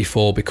new one,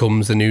 B4,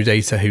 becomes the new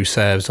Data who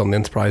serves on the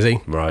Enterprise E.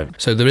 Right.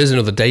 So there is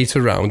another Data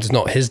around. It's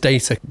not his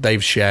Data.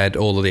 They've shared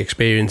all of the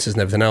experiences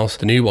and everything else.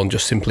 The new one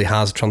just simply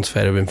has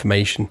transfer of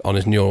information on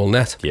his neural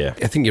net. Yeah.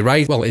 I think you're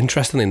right. Well,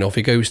 interestingly enough,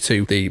 he goes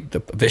to the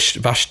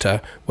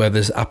Vashta, where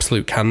there's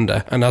absolute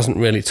candor, and hasn't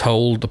really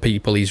told the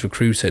people he's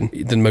recruiting.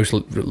 The most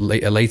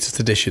latest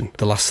edition,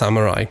 The Last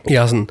Samurai, he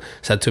hasn't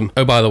said to him,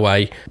 oh, by the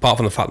way, apart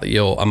from the fact that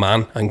you're a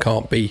man and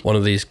can't be one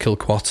of these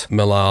Kilquat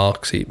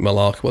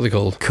Malark, what are they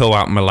called?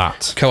 Koat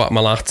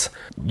Malat.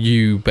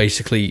 You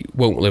basically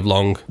won't live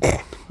long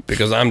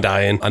because I'm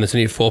dying and there's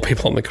only 4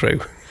 people on the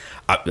crew.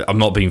 I'm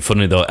not being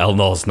funny though.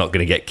 Elnor's not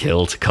going to get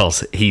killed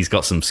because he's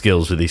got some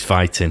skills with his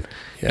fighting.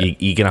 Yeah.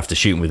 You're going to have to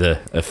shoot him with a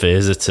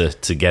phaser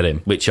to get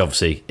him, which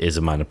obviously is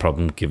a minor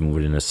problem given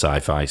we're in a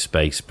sci-fi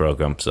space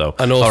program. So,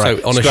 and also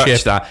right, on a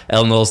ship, that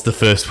Elnor's the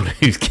first one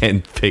who's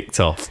getting picked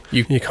off.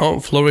 You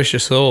can't flourish a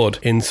sword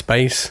in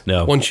space.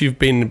 No. Once you've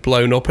been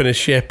blown up in a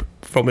ship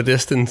from a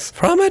distance.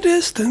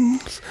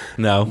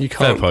 No, you can't.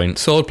 Fair point.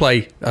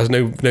 Swordplay has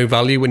no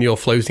value when you're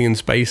floating in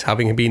space,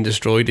 having been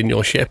destroyed in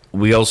your ship.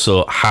 We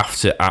also have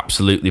to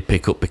absolutely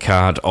pick up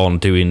Picard on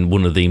doing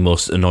one of the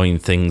most annoying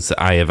things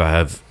that I ever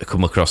have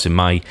come across in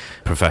my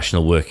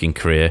professional working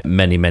career.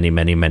 Many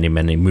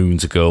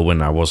moons ago,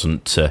 when I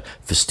wasn't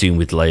festooned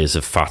with layers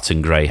of fat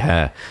and grey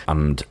hair.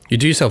 And you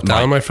do yourself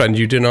down, my friend.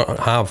 You do not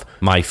have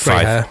my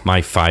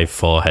 5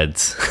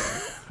 foreheads.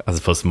 As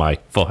opposed to my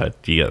forehead.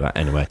 You get that?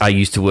 Anyway. I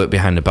used to work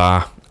behind a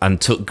bar and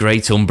took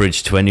great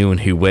umbrage to anyone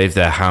who waved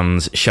their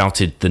hands,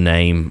 shouted the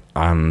name,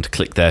 and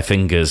clicked their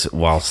fingers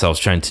whilst I was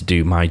trying to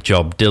do my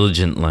job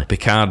diligently.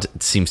 Picard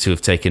seems to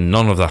have taken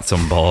none of that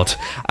on board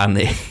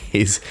and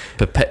is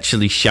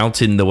perpetually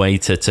shouting the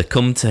waiter to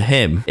come to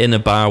him in a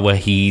bar where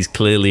he's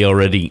clearly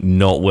already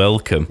not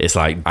welcome. It's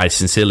like, I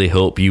sincerely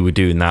hope you were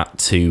doing that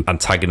to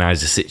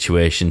antagonise the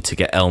situation to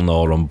get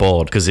Elnor on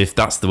board, because if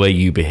that's the way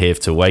you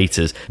behave to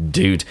waiters,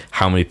 dude,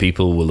 how many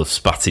people will have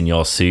spat in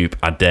your soup?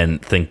 I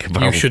didn't think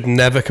about. You should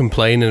never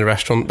complain in a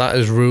restaurant. That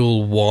is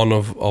rule 1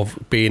 of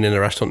being in a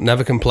restaurant.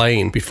 Never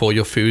complain before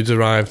your food's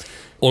arrived.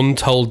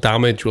 Untold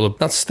damage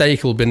that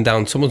steak will have been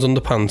down someone's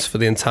underpants for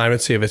the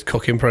entirety of its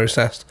cooking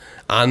process,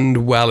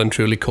 and well and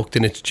truly cooked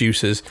in its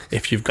juices.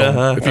 If you've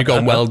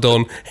gone well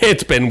done,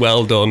 it's been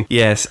well done.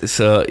 Yes,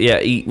 so yeah,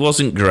 he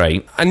wasn't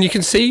great, and you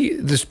can see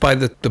just by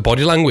the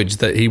body language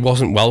that he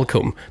wasn't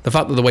welcome. The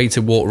fact that the waiter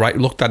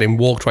looked at him,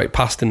 walked right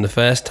past him the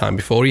first time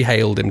before he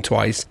hailed him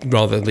twice,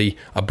 rather than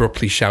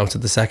abruptly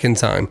shouted the second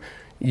time.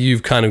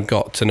 You've kind of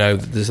got to know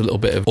that there's a little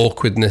bit of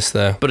awkwardness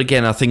there. But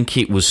again, I think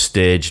it was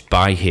staged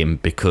by him,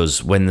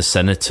 because when the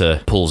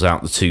senator pulls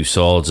out the 2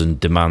 swords and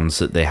demands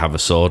that they have a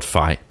sword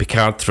fight,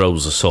 Picard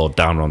throws the sword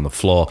down on the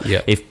floor.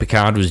 Yeah. If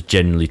Picard was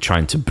genuinely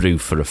trying to brew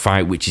for a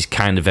fight, which is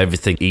kind of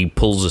everything, he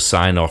pulls a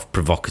sign off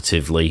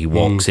provocatively, he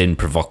walks in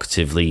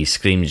provocatively, he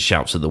screams and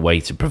shouts at the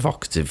waiter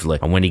provocatively,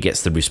 and when he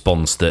gets the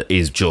response that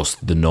is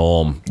just the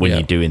norm when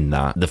you're doing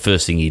that, the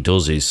first thing he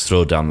does is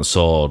throw down the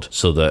sword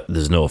so that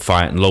there's no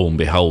fight, and lo and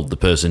behold, the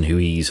person who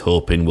he's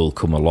hoping will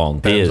come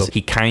along.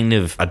 He kind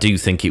of, I do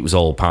think it was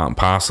all part and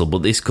parcel,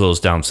 but this goes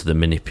down to the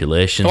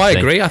manipulation thing. I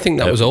agree. I think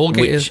that was all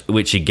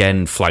which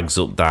again flags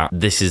up that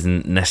this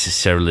isn't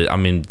necessarily, I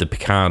mean, the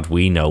Picard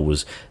we know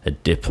was a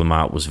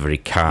diplomat, was very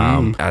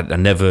calm. I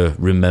never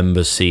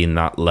remember seeing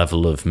that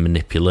level of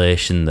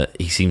manipulation that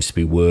he seems to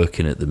be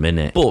working at the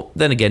minute. But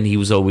then again, he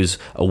was always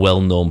a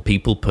well-known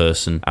people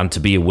person, and to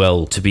be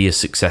a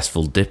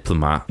successful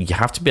diplomat, you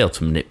have to be able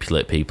to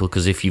manipulate people,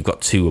 because if you've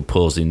got 2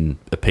 opposing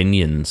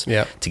opinions,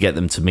 to get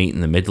them to meet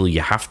in the middle,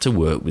 you have to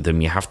work with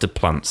them, you have to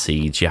plant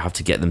seeds, you have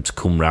to get them to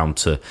come round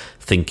to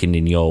thinking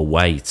in your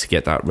way to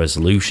get that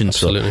resolution.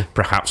 Absolutely. So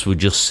perhaps we're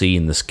just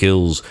seeing the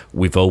skills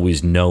we've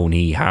always known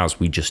he has,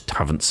 we just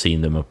haven't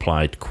seen them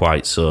applied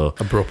quite so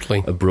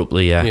abruptly.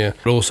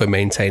 But also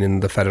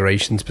maintaining the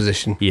Federation's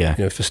position for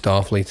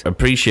Starfleet. I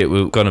appreciate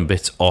we've gone a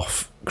bit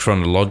off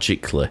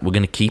chronologically. We're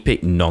going to keep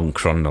it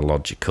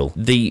non-chronological.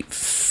 The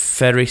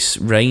Ferris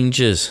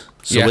Rangers.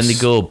 So when they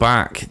go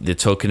back, they're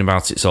talking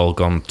about it's all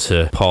gone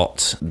to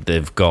pot.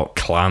 They've got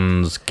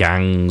clans,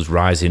 gangs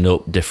rising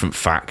up, different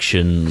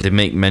factions. They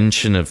make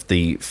mention of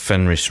the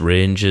Fenris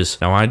Rangers.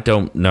 Now, I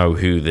don't know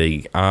who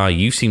they are.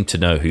 You seem to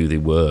know who they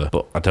were,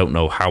 but I don't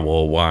know how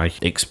or why.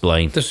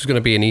 Explain. This is going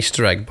to be an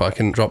Easter egg, but I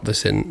can drop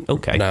this in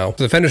now.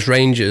 The Fenris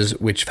Rangers,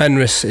 which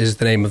Fenris is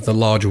the name of the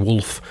large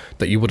wolf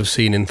that you would have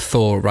seen in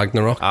Thor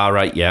Ragnarok.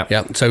 Right, yeah.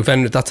 Yeah, so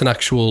Fenris, that's an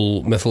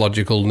actual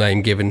mythological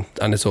name given,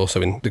 and it's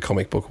also in the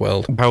comic book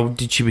world. How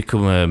did she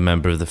become a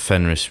member of the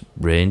Fenris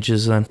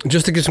Rangers then?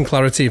 Just to give some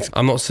clarity,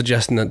 I'm not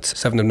suggesting that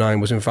Seven of Nine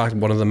was in fact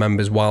one of the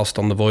members whilst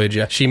on the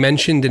Voyager. She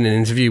mentioned in an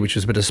interview, which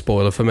was a bit of a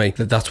spoiler for me,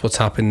 that that's what's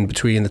happened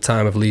between the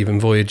time of leaving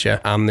Voyager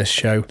and this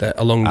show, that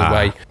along the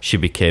way... She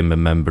became a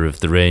member of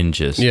the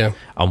Rangers. Yeah.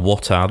 And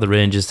what are the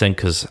Rangers then?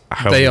 Because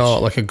they are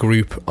like a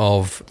group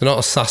of... They're not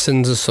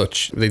assassins as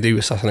such. They do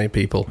assassinate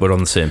people. We're on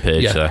the same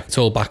page there. It's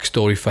all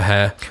backstory for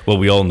her. Well,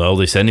 we all know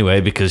this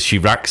anyway because she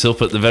racks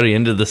up at the very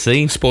end of the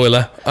scene.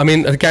 Spoiler. I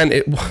mean,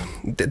 again,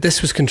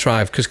 this was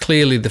contrived because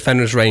clearly the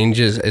Fenris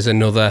Rangers is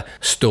another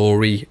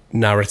story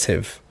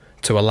narrative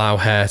to allow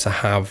her to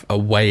have a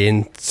way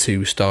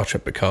into Star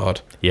Trek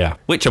Picard. Yeah,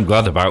 which I'm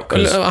glad about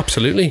because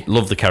absolutely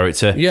love the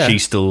character. Yeah.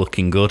 She's still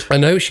looking good. I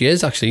know she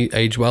is actually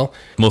aged well.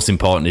 Most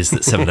important is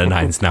that 7 and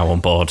 9's now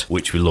on board,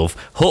 which we love.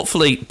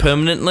 Hopefully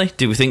permanently.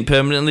 Do we think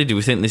permanently? Do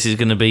we think this is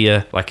going to be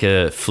a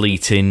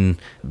fleeting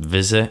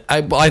visit?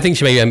 I think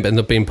she may end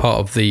up being part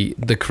of the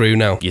crew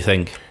now. You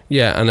think?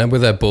 Yeah, and then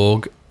with her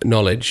Borg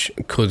knowledge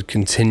could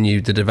continue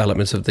the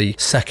development of the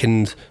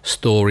second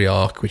story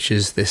arc, which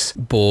is this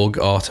Borg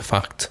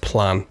artifact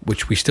plan,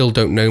 which we still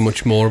don't know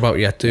much more about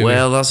yet, do we?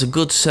 Well, that's a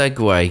good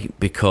segue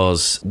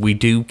because we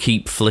do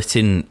keep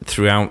flitting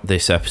throughout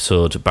this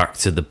episode back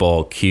to the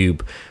Borg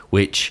cube,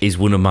 which is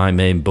one of my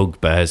main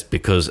bugbears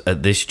because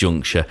at this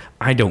juncture,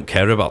 I don't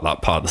care about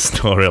that part of the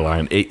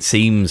storyline. It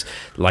seems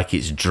like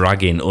it's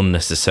dragging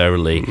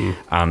unnecessarily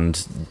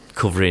and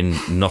covering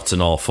not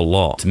an awful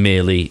lot,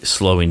 merely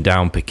slowing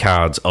down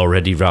Picard's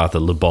already rather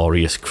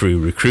laborious crew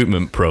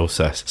recruitment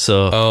process.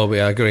 So,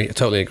 I agree. I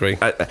totally agree.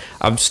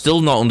 I'm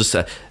still not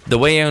understand. The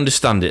way I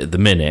understand it at the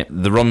minute,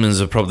 the Romulans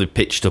are probably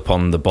pitched up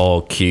on the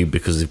Borg cube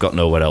because they've got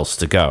nowhere else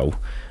to go.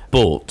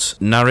 But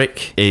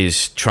Narek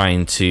is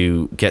trying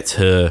to get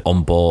her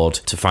on board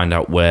to find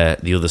out where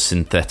the other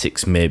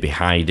synthetics may be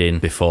hiding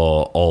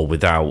before or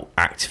without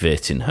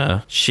activating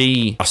her.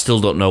 I still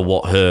don't know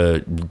what her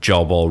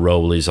job or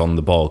role is on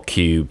the Borg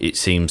cube. It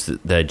seems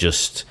that they're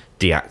just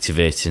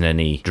deactivating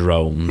any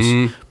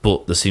drones,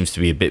 but there seems to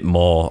be a bit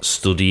more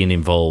studying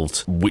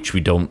involved, which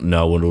we don't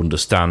know and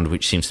understand,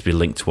 which seems to be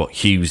linked to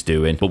what Hugh's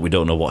doing, but we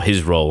don't know what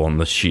his role on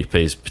the ship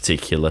is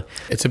particular.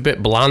 It's a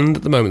bit bland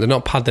at the moment. They're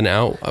not padding it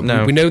out.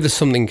 No. We know there's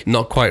something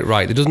not quite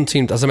right. There doesn't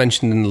seem, as I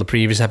mentioned in the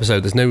previous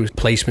episode, there's no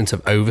placement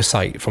of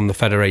oversight from the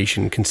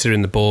Federation,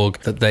 considering the Borg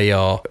that they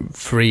are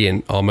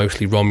freeing are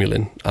mostly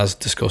Romulan, as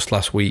discussed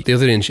last week. The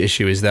other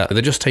issue is that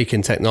they're just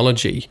taking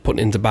technology, putting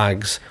it into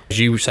bags. As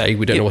you say,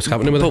 we don't know what's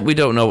happening with it. But we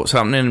don't know what's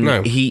happening.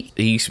 No.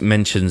 He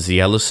mentions the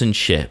Ellison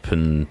ship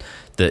and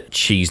that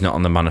she's not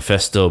on the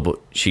manifesto, but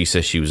she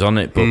says she was on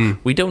it. But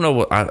we don't know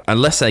what...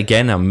 unless,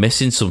 again, I'm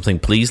missing something,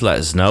 please let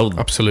us know.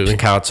 Absolutely.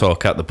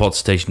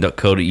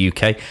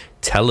 PicardTalk@thepodstation.co.uk.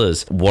 Tell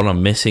us what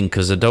I'm missing,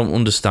 because I don't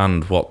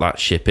understand what that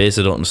ship is.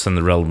 I don't understand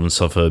the relevance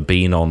of her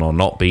being on or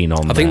not being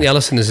on. I think the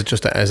Ellison is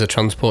just as a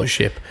transport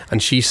ship,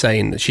 and she's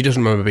saying that she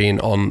doesn't remember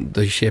being on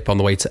the ship on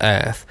the way to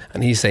Earth,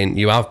 and he's saying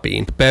you have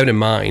been. But bear in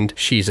mind,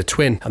 she's a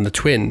twin, and the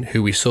twin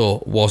who we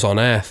saw was on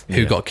Earth,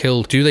 who got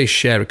killed. Do they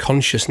share a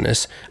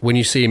consciousness? When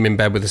you see him in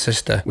bed with the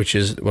sister, which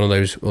is one of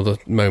those other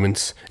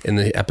moments in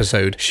the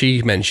episode,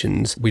 she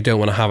mentions we don't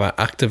want to have her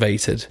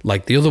activated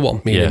like the other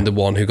one, meaning the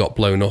one who got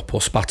blown up or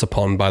spat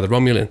upon by the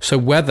Romulan. So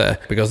whether,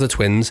 because they're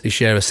twins, they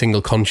share a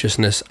single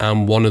consciousness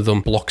and one of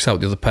them blocks out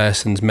the other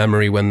person's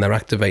memory when they're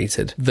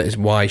activated, that is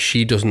why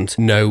she doesn't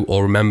know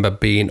or remember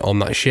being on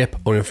that ship,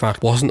 or in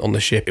fact wasn't on the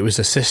ship, it was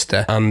a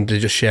sister, and they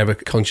just share a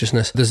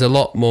consciousness. There's a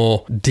lot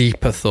more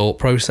deeper thought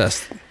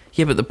process.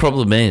 Yeah, but the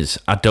problem is,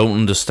 I don't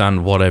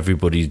understand what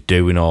everybody's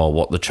doing or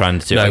what they're trying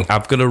to do. No.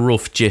 I've got a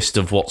rough gist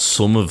of what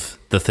some of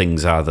the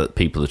things are that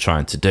people are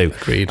trying to do.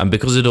 Agreed. And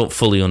because I don't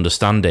fully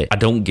understand it, I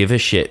don't give a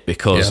shit,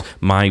 because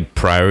my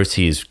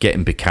priority is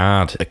getting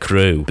Picard, a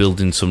crew,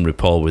 building some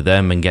rapport with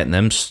them and getting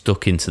them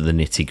stuck into the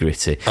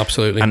nitty-gritty.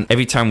 Absolutely. And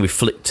every time we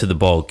flip to the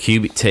Borg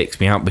cube, it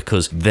takes me out,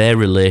 because their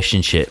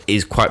relationship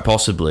is quite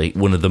possibly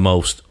one of the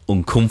most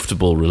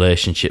uncomfortable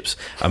relationships.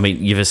 I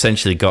mean, you've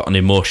essentially got an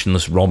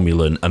emotionless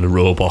Romulan and a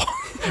robot,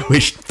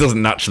 which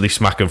doesn't naturally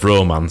smack of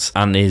romance,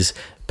 and is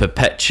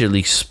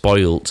perpetually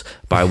spoilt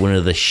by one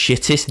of the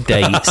shittest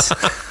dates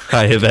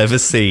I have ever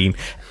seen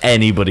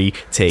anybody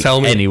take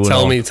anyone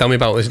on. Tell me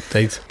about this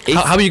date.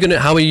 How are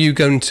you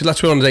going to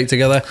let's go on a date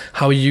together.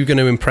 How are you going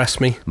to impress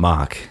me?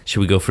 Mark, should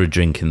we go for a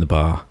drink in the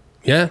bar?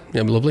 Yeah,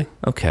 lovely.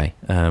 Okay.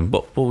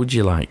 What would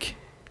you like?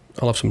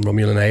 I'll have some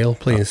Romulan ale,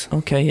 please.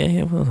 Okay,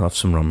 yeah, we'll have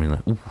some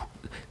Romulan. Ooh,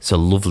 it's a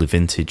lovely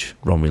vintage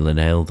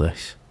Romulan ale,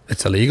 this.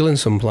 It's illegal in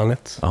some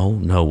planets. Oh,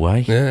 no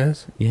way. Yeah, it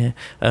is. Yeah.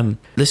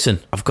 Listen,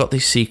 I've got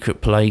this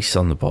secret place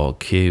on the Borg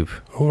cube.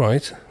 All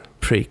right.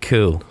 Pretty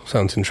cool.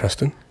 Sounds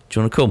interesting. Do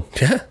you want to come?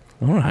 Yeah.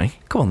 All right.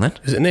 Come on, then.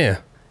 Is it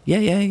near?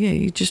 Yeah.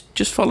 You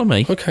just follow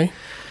me. Okay.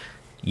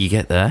 You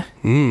get there.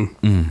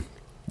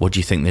 What do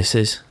you think this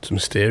is? It's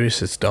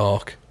mysterious. It's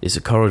dark. It's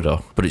a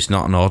corridor, but it's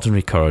not an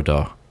ordinary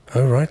corridor.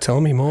 All right.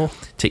 Tell me more.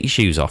 Take your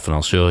shoes off and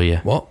I'll show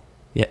you. What?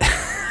 Yeah.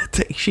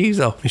 Take your shoes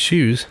off. My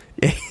shoes?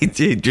 Yeah,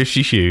 just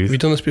your shoes. Have you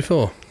done this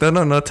before?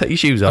 No. Take your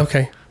shoes off.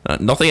 Okay.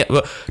 Nothing.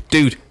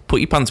 Dude, Put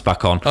your pants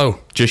back on. Oh.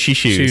 Just your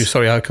shoes.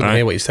 Sorry, I couldn't Right.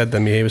 hear what you said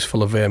then. My ear was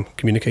full of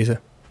communicator.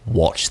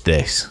 Watch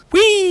this.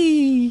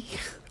 Whee!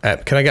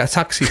 Can I get a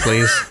taxi,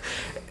 please?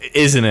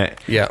 Isn't it?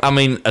 Yeah. I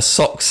mean, a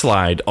sock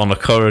slide on a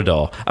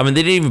corridor. I mean,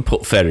 they didn't even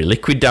put fairy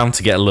liquid down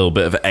to get a little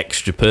bit of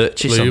extra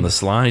purchase on Lube. the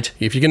slide.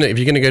 If you're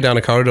gonna go down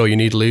a corridor, you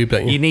need lube,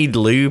 don't you? You need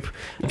lube,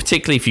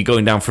 particularly if you're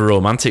going down for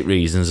romantic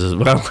reasons as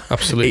well.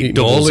 Absolutely. It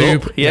doubles More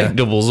up. lube. Yeah, Yeah. it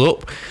doubles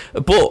up.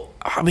 But,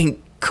 I mean,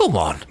 come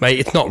on. Mate,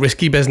 it's not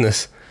risky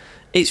business.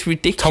 It's Tom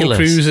ridiculous.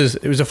 Cruise's.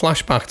 It was a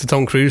flashback to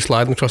Tom Cruise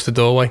sliding across the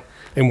doorway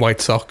in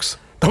white socks.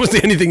 That was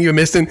the only thing you were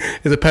missing,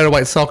 is a pair of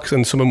white socks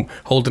and someone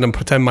holding a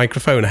pretend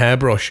microphone, a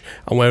hairbrush,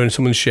 and wearing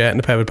someone's shirt and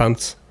a pair of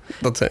pants.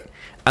 That's it.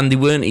 And they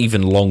weren't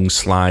even long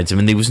slides. I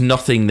mean, there was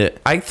nothing that...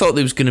 I thought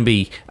there was going to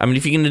be... I mean,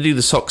 if you're going to do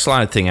the sock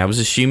slide thing, I was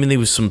assuming there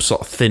was some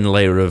sort of thin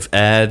layer of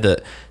air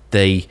that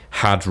they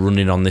had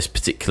running on this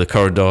particular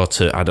corridor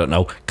to, I don't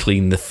know,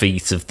 clean the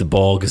feet of the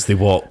Borg as they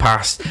walk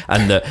past,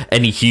 and that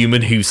any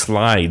human who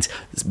slides,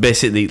 it's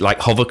basically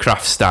like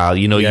hovercraft style,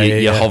 you know,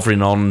 you're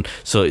hovering on,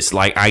 so it's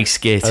like ice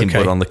skating, Okay.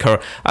 but on the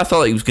corridor. I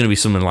thought it was going to be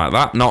something like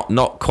that,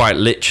 not quite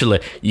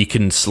literally. You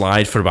can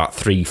slide for about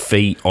 3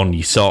 feet on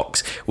your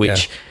socks,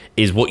 which... Yeah.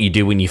 is what you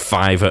do when you're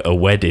 5 at a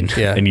wedding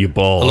Yeah. and you're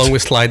bored. Along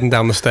with sliding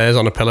down the stairs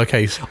on a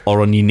pillowcase.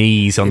 Or on your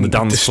knees on the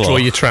dance Destroy floor.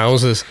 your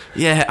trousers.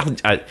 Yeah.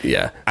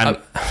 Yeah. And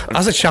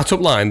As a chat-up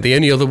line, the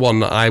only other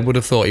one that I would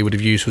have thought he would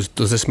have used was,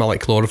 does this smell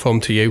like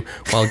chloroform to you?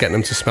 While getting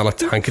them to smell a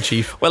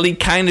handkerchief. well, he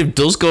kind of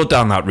does go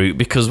down that route,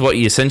 because what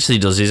he essentially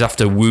does is,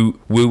 after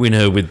wooing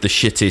her with the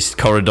shittest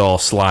corridor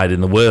slide in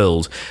the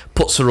world,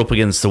 puts her up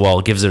against the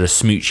wall, gives her a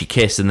smoochy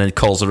kiss, and then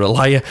calls her a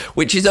liar,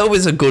 which is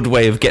always a good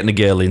way of getting a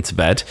girl into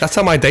bed. That's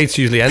how my dates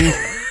usually end.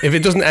 If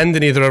it doesn't end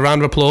in either a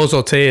round of applause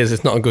or tears,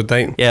 it's not a good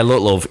date. Yeah,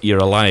 look, love, you're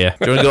a liar.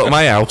 Do you want to go to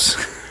my house?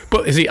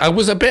 But you see, I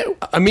was a bit...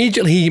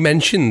 Immediately he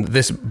mentioned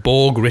this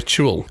Borg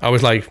ritual. I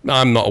was like,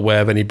 I'm not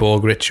aware of any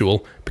Borg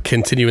ritual. But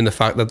continuing the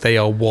fact that they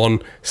are one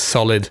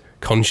solid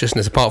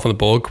consciousness, apart from the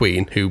Borg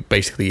Queen, who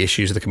basically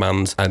issues the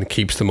commands and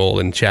keeps them all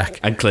in check.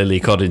 And clearly,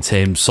 according to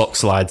him, sock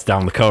slides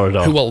down the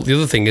corridor. Well, the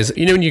other thing is,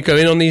 you know, when you go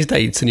in on these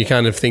dates and you're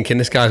kind of thinking,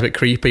 this guy's a bit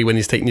creepy when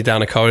he's taking you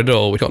down a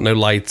corridor, we've got no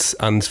lights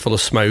and it's full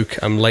of smoke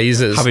and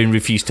lasers. Having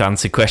refused to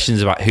answer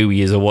questions about who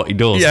he is or what he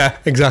does. Yeah,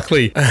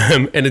 exactly.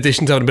 In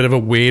addition to having a bit of a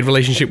weird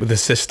relationship with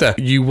his sister,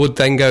 you would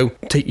then go,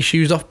 take your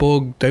shoes off,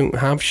 Borg don't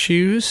have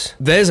shoes.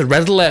 There's a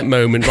red alert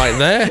moment right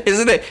there.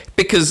 Isn't it?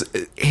 Because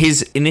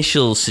his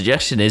initial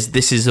suggestion is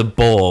this is a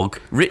Borg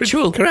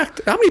ritual.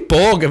 Correct. How many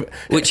Borg have...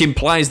 Which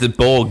implies that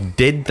Borg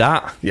did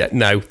that. Yeah,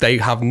 no, they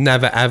have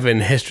never ever in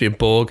the history of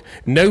Borg,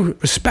 no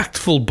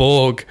respectful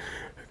Borg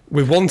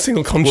with one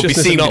single Will be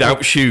consciousness. seen and not-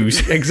 without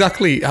shoes.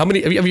 Exactly. How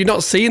many have you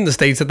not seen the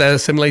state of their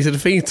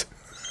assimilated feet?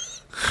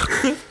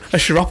 A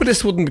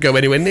chiropodist wouldn't go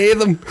anywhere near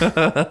them.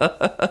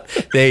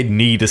 They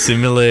need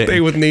assimilate.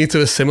 They would need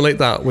to assimilate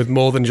that with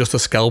more than just a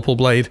scalpel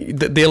blade.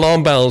 The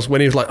alarm bells,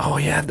 when he was like, oh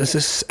yeah, there's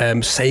this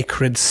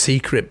sacred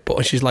secret,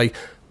 but she's like,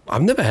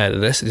 I've never heard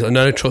of this. He's like,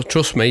 no,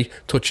 trust me.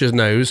 Touch his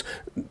nose.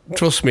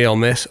 Trust me on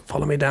this.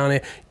 Follow me down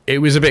here. It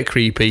was a bit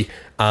creepy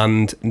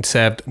and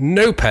served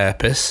no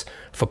purpose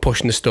for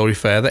pushing the story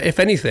further. If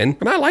anything,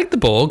 and I like the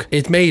Borg,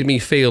 it made me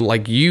feel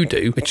like you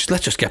do, which is,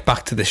 let's just get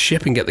back to this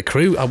ship and get the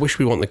crew. I wish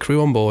we want the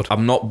crew on board.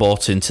 I'm not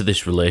bought into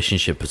this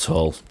relationship at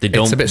all. They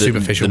don't. a bit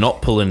superficial. They're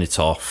not pulling it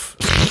off.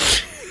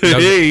 No,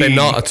 they're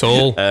not at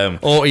all.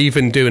 Or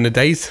even doing a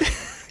date.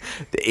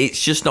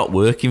 It's just not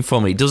working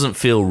for me. It doesn't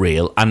feel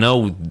real. I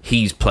know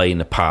he's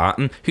playing a part,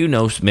 and who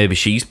knows, maybe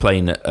she's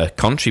playing a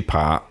contrary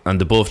part,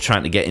 and they're both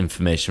trying to get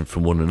information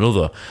from one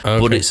another. Okay.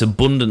 But it's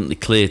abundantly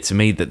clear to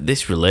me that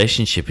this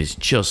relationship is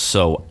just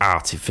so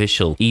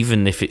artificial,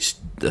 even if it's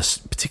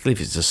particularly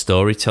if it's a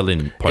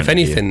storytelling point If of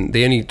view. anything,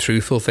 the only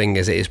truthful thing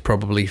is it is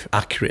probably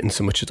accurate in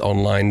so much as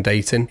online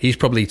dating. He's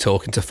probably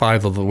talking to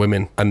 5 other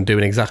women and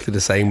doing exactly the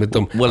same with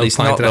them. Well, and he's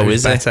not finding out though,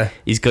 who's is he?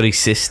 He's got his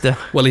sister.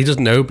 Well, he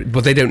doesn't know,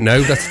 but they don't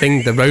know. That's the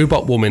thing. The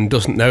robot woman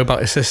doesn't know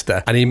about his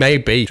sister, and he may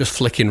be just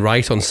flicking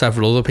right on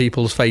several other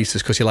people's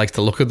faces because he likes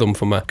to look at them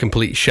from a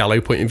complete shallow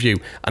point of view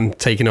and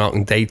taking them out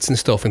on dates and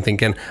stuff and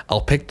thinking,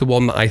 I'll pick the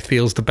one that I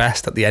feel's the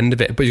best at the end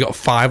of it. But he's got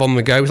 5 on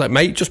the go. He's like,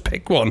 mate, just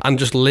pick one and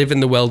just live in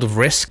the world of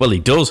risk. Well, he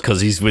does, because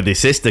he's with his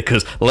sister.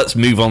 Because let's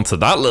move on to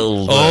that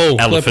little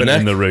elephant flipping in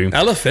heck. the room.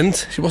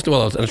 Elephant? She was,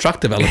 well, an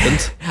attractive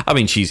elephant. I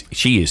mean,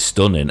 she is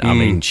stunning. I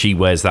mean, she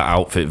wears that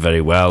outfit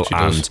very well, She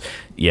and does.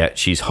 yeah,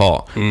 she's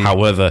hot.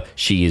 However,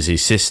 she is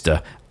his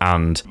sister.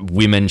 And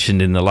we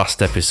mentioned in the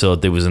last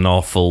episode there was an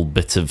awful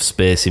bit of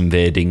space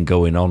invading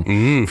going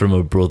on from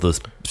a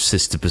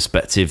brother-sister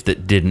perspective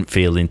that didn't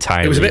feel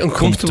entirely It was a bit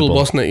uncomfortable, comfortable.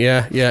 wasn't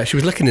it? Yeah. She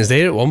was licking his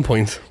ear at one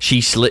point. She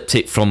slipped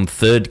it from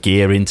 3rd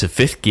gear into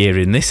 5th gear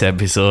in this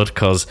episode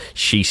because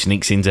she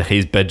sneaks into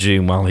his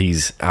bedroom while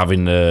he's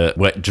having a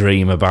wet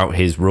dream about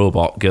his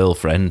robot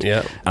girlfriend.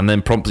 Yeah. And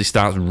then promptly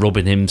starts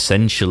rubbing him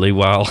sensually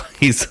while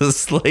he's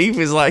asleep.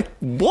 He's like,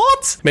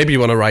 what? Maybe you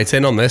want to write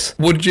in on this.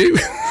 Would you?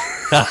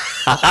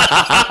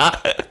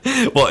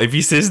 What, if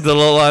your sister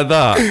look like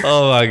that?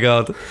 Oh my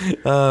God.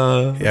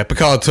 Yeah,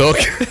 Picard talk.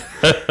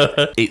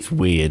 It's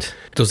weird.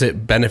 Does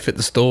it benefit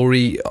the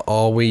story?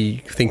 Are we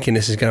thinking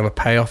this is going to have a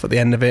payoff at the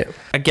end of it?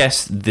 I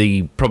guess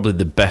probably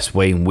the best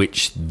way in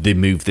which they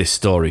move this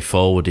story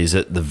forward is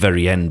at the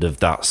very end of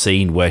that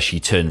scene where she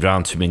turns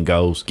around to him and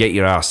goes, "Get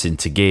your ass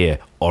into gear,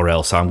 or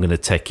else I'm going to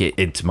take it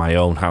into my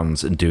own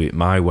hands and do it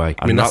my way."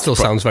 I mean, that still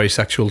sounds very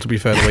sexual, to be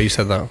fair, the way you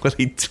said that. Well,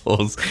 it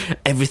does.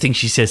 Everything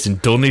she says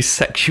and done is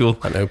sexual.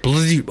 I know.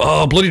 Bloody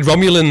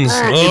Romulans.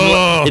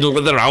 In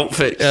leather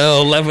outfits.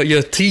 Oh, leather,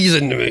 you're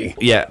teasing me.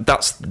 Yeah,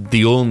 that's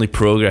the only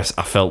progress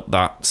I felt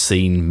that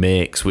scene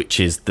makes, which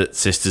is that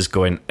Sister's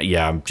going,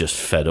 yeah, I'm just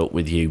fed up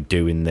with you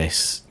doing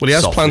this. Well, he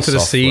has planted a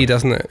seed,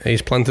 hasn't it?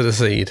 He's planted a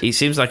seed. It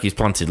seems like he's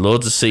planted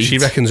loads of seeds. She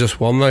reckons just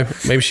one, though.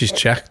 Maybe she's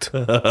checked.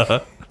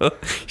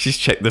 She's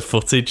checked the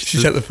footage. She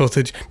checked the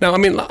footage. Now, I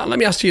mean, let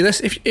me ask you this: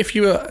 if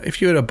you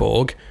were a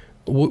Borg,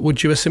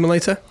 would you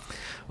assimilate her?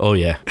 Oh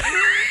yeah.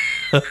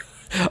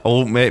 I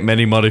won't make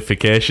many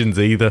modifications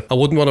either. I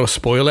wouldn't want to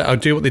spoil it. I'd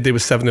do what they did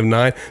with 7 of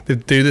 9. They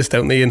do this,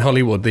 don't they, in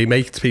Hollywood? They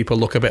make people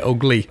look a bit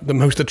ugly, the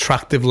most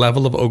attractive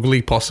level of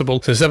ugly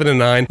possible. So 7 of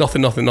 9,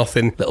 nothing,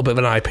 little bit of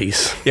an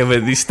eyepiece. Yeah,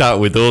 but they start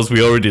with those.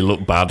 We already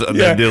look bad, and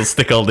then they'll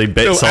stick all the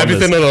bits on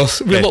everything on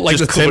us. We look like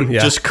the Tin.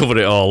 Yeah. Just cover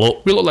it all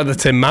up. We look like the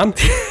Tin Man.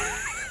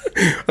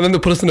 And then they'll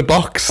put us in a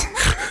box.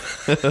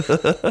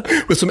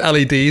 With some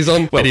LEDs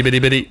on. Well,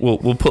 bitty.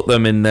 We'll put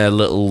them in their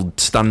little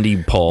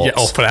standing ports.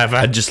 Yeah, forever.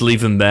 And just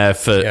leave them there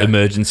for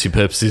emergency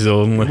purposes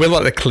only. We're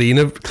like the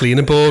cleaner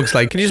Borgs.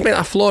 Like, can you just make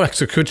that floor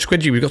extra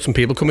squidgy? We've got some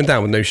people coming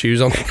down with no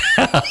shoes on.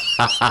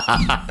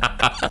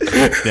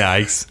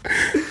 Nice.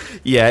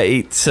 Yeah,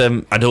 it's.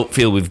 I don't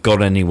feel we've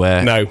got anywhere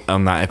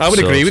on that episode. I would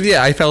agree with you.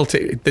 I felt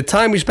it. The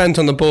time we spent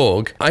on the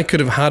Borg, I could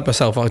have had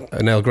myself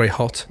an Earl Grey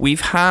hot.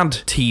 We've had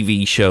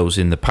TV shows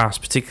in the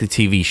past, particularly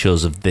TV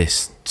shows of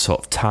this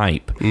sort of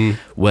type,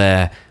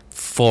 where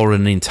for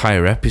an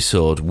entire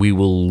episode we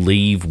will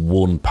leave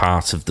one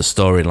part of the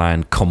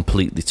storyline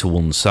completely to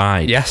one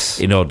side,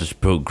 in order to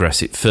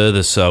progress it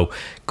further. So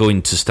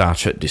going to Star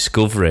Trek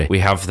Discovery, we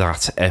have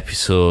that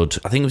episode,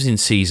 I think it was in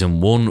season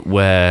 1,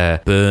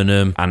 where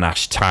Burnham and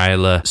Ash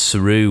Tyler,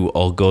 Saru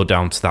all go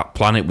down to that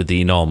planet with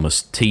the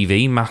enormous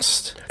TV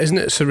mast. Isn't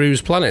it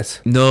Saru's planet?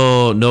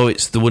 No,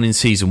 it's the one in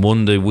season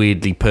 1, the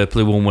weirdly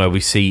purpley one where we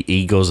see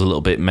he goes a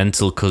little bit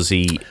mental because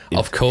he...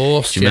 Of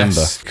course,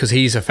 remember? Because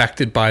he's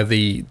affected by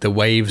the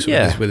waves.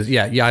 Yeah.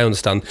 I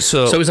understand.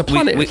 So it's a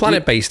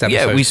planet-based episode.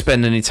 Yeah, we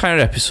spend an entire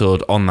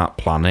episode on that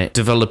planet,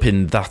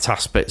 developing that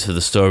aspect of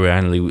the story.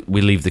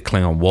 We leave the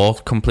Klingon war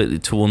completely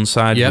to one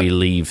side. We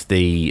leave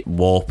the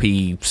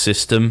warpy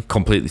system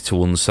completely to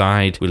one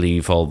side. We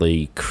leave all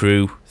the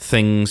crew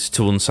things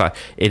to one side.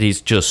 It is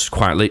just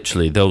quite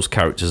literally those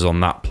characters on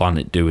that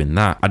planet doing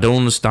that. I don't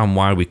understand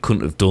why we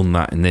couldn't have done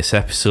that in this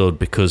episode,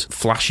 because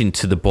flashing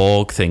to the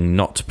Borg thing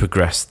not to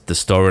progress the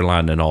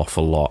storyline an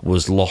awful lot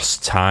was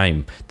lost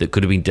time that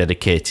could have been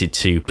dedicated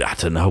to, I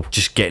don't know,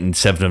 just getting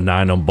 7 of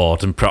 9 on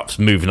board and perhaps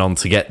moving on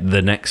to get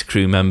the next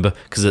crew member,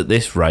 because at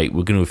this rate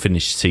we're going to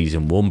finish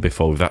season 1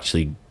 before we've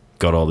actually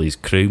got all these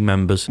crew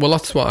members. Well,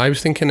 that's what I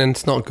was thinking, and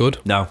it's not good.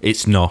 No,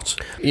 it's not.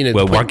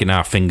 We're wagging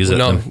our fingers at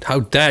them. How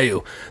dare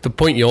you? The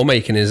point you're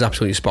making is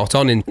absolutely spot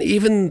on. In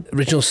even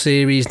original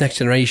series, Next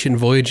Generation,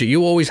 Voyager,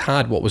 you always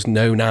had what was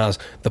known as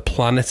the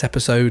planet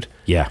episode.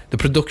 Yeah. The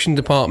production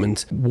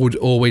department would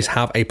always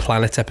have a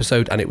planet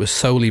episode, and it was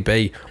solely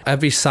be.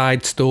 Every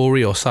side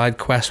story or side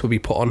quest would be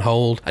put on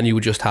hold, and you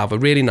would just have a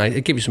really nice,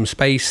 it'd give you some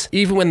space.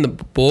 Even when the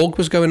Borg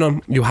was going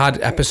on, you had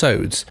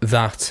episodes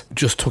that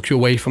just took you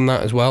away from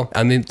that as well.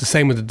 And the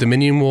same with the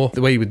Dominion War.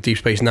 The way with Deep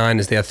Space Nine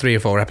is they had 3 or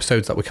 4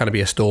 episodes that would kind of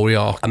be a story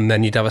arc, and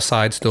then you'd have a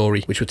side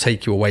story which would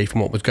take you away from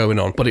what was going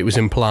on, but it was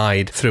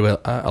implied through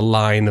a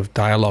line of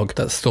dialogue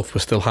that stuff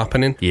was still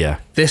happening. Yeah.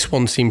 This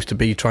one seems to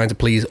be trying to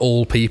please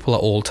all people at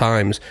all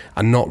times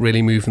and not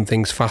really moving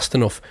things fast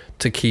enough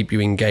to keep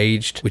you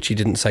engaged, which he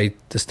didn't say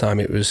this time.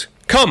 It was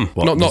come.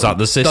 Was that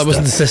the sister? That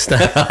wasn't the sister.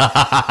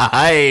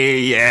 Hey,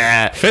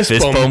 yeah. Fist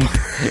bump.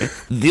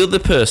 The other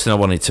person I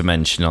wanted to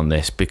mention on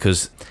this,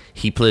 because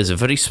he plays a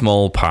very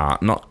small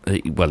part,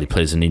 he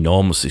plays an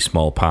enormously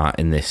small part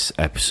in this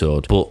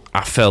episode, but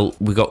I felt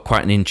we got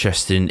quite an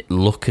interesting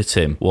look at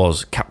him,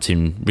 was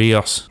Captain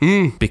Rios,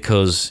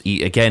 because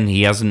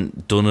he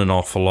hasn't done an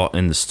awful lot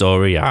in the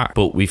story arc,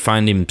 but we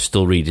find him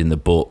still reading the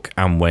book,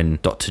 and when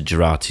Dr.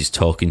 Gerard is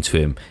talking to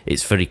him,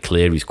 it's very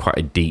clear he's quite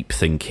a deep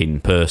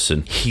thinking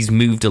person. He's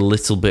moved a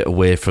little bit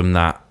away from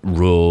that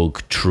rogue,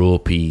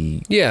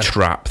 tropey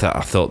trap that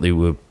I thought they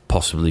were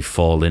possibly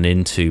falling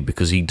into,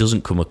 because he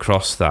doesn't come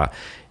across that.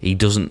 He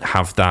doesn't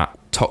have that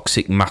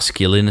toxic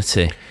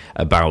masculinity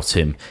about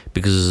him,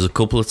 because there's a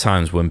couple of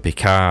times when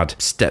Picard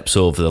steps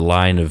over the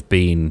line of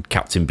being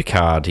Captain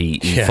Picard, he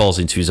falls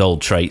into his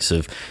old traits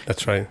of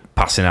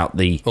passing out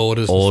the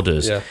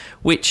orders,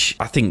 which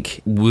I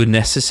think were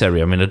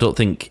necessary. I mean, I don't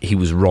think he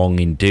was wrong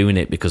in doing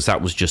it, because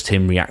that was just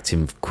him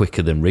reacting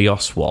quicker than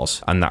Rios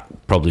was, and that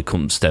probably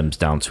stems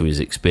down to his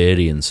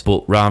experience.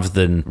 But rather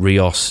than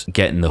Rios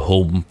getting the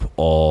hump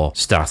or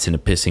starting a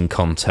pissing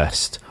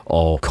contest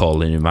or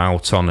calling him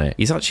out on it.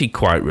 He's actually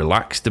quite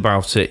relaxed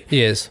about it.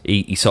 He is.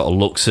 He sort of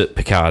looks at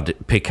Picard.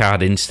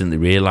 Picard instantly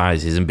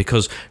realises, and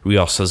because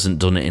Rios hasn't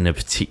done it in a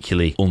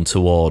particularly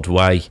untoward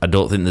way, I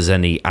don't think there's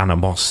any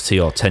animosity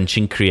or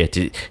tension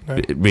created.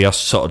 No. Rios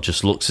sort of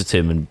just looks at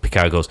him, and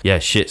Picard goes, "Yeah,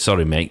 shit,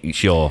 sorry, mate,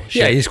 it's your shit."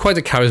 Yeah, he's quite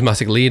a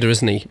charismatic leader,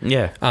 isn't he?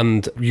 Yeah.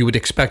 And you would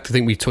expect, I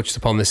think we touched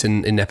upon this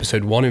in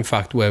episode 1, in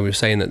fact, where we were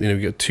saying that,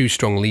 you've got two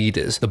strong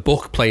leaders. The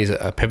book plays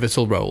a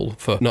pivotal role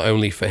for not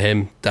only for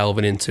him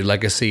delving into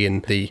legacy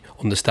and the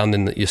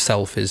understanding that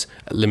yourself is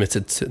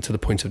limited to the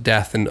point of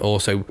death, and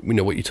also,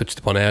 what you touched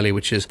upon earlier,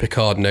 which is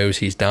Picard knows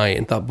he's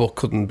dying. That book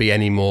couldn't be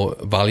any more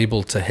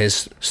valuable to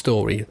his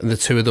story. And the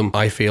two of them,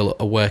 I feel,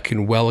 are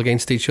working well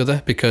against each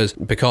other, because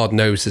Picard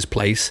knows his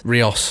place.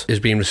 Rios is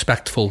being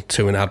respectful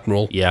to an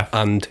admiral,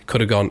 and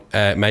could have gone,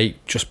 mate,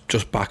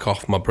 just back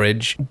off my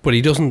bridge. But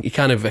he doesn't. He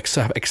kind of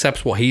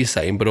accepts what he's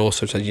saying, but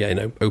also says,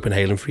 open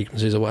hailing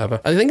frequencies or whatever.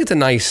 I think it's a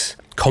nice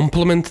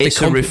compliment.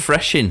 It's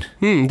refreshing.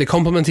 They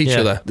complement each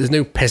other. There's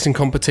no pissing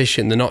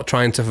competition. They're not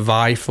trying to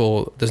vie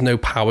for. There's no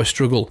power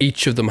struggle.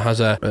 Each of them has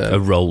a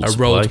role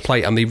to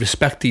play, and they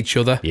respect each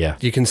other. Yeah,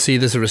 you can see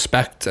there's a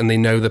respect, and they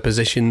know their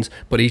positions,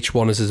 but each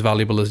one is as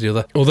valuable as the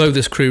other. Although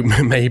this crew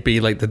may be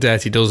like the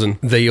Dirty Dozen,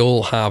 they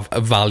all have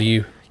a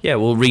value. Yeah,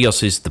 well,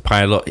 Rios is the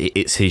pilot.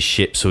 It's his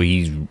ship, so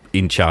he's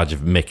in charge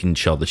of making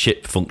sure the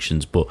ship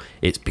functions, but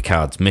it's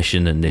Picard's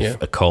mission, and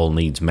if a call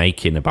needs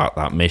making about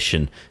that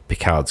mission,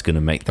 Picard's going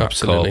to make that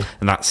call.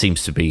 And that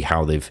seems to be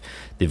how they've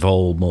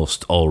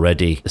almost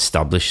already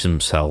established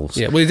themselves.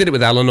 Yeah, well, he did it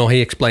with Eleanor.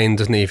 He explained,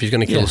 doesn't he? If he's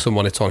going to kill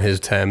someone, it's on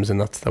his terms,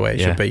 and that's the way it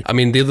should be. I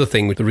mean, the other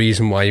thing, the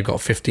reason why you've got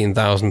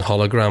 15,000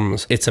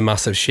 holograms, it's a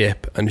massive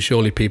ship, and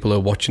surely people are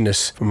watching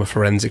this from a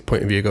forensic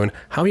point of view going,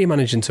 how are you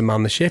managing to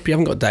man the ship? You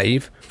haven't got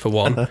Dave, for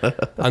one.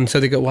 And so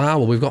they go, wow,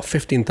 well, we've got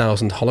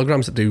 15,000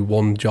 holograms that do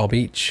one job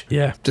each.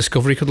 Yeah.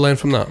 Discovery could learn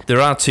from that. There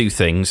are two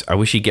things. I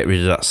wish he'd get rid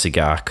of that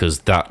cigar, because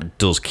that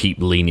does keep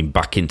leaning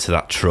back into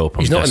that trope.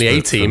 He's not in the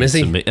A-team, is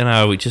he?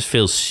 No, it just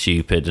feels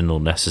stupid and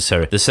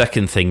unnecessary. The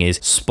second thing is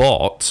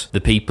spot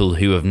the people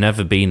who have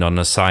never been on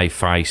a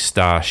sci-fi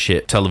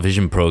starship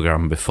television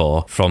program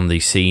before, from the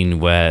scene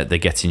where they're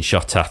getting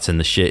shot at and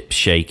the ship's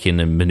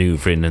shaking and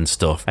manoeuvring and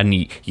stuff. And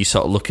you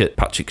sort of look at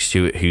Patrick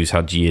Stewart, who's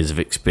had years of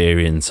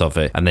experience of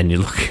it, and then you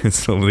look at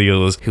some of the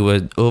others who are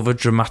over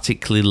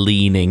dramatically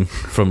leaning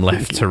from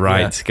left to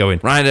right, going,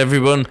 right,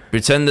 everyone,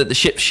 pretend that the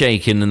ship's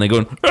shaking, and they're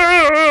going,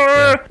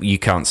 you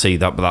can't see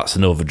that, but that's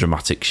an over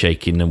dramatic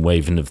shaking and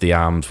waving of the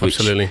arms, which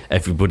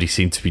everybody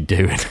seems to be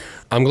doing.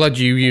 I'm glad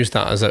you used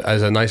that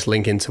as a nice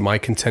link into my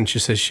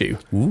contentious issue.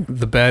 Ooh.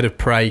 The Bird of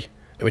Prey,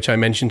 which I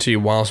mentioned to you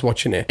whilst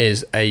watching it,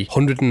 is a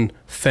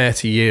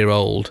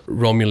 130-year-old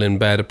Romulan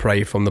bird of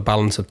prey from the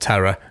Balance of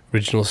Terror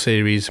original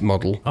series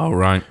model. Oh,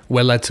 right.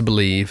 We're led to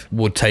believe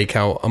would take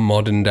out a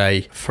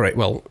modern-day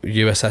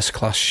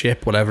USS-class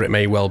ship, whatever it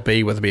may well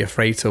be, whether it be a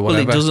freighter or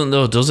whatever. Well, it doesn't,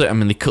 though, does it? I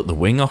mean, they cut the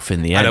wing off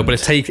in the end. I know, but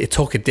it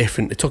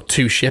took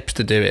two ships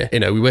to do it.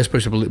 We were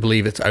supposed to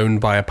believe it's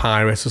owned by a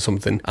pirate or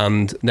something,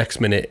 and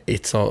next minute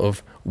it's sort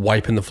of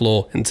wiping the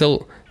floor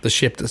until the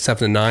ship that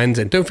Seven of Nine's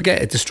in. Don't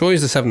forget, it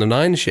destroys the Seven of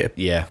Nine ship.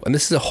 Yeah. And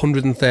this is a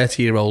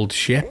 130-year-old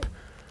ship.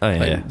 Oh,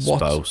 yeah,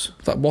 suppose.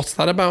 What's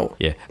that about?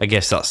 Yeah, I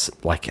guess that's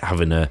like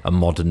having a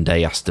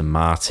modern-day Aston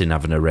Martin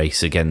having a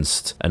race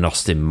against an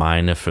Austin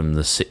Minor from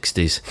the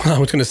 60s. I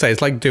was going to say,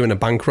 it's like doing a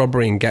bank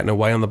robbery and getting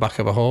away on the back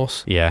of a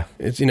horse. Yeah.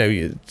 It's,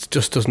 it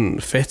just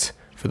doesn't fit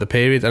for the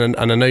period, and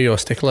I know you're a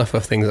stickler for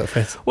things that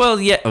fit.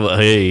 Well, yeah,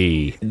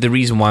 the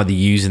reason why they're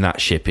using that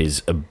ship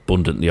is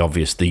abundantly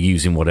obvious. They're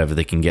using whatever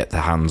they can get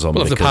their hands on.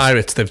 Well, if the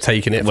pirates, they've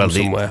taken it from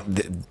somewhere.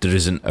 There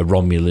isn't a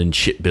Romulan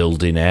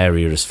shipbuilding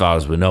area as far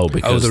as we know.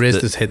 Because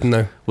there's hidden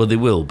though. Well, there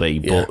will be,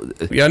 but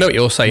I know what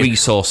you're saying.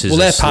 Resources. Well,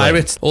 they're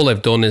pirates. All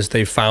they've done is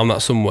they've found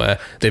that somewhere.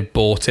 They've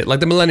bought it. Like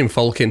the Millennium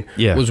Falcon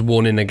was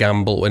won in a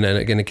gamble in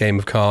a game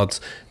of cards.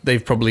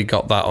 They've probably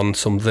got that on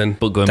something.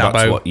 But going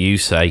back to what you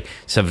say,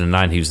 7 of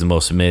 9, who's the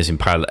most amazing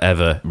pilot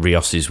ever,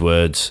 Rios's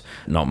words,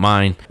 not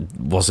mine,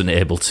 wasn't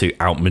able to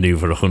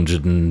outmaneuver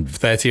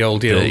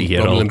 130-year-old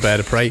Romulan bird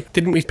of prey.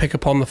 Didn't we pick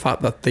up on the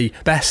fact that the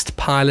best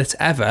pilot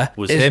ever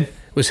was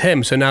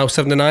him? So now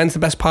 7 of 9's the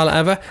best pilot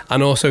ever,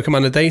 and also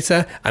Commander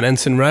Data and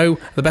Ensign Rowe,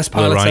 the best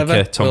pilots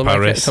ever.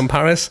 Tom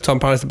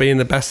Paris being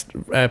the best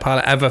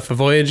pilot ever for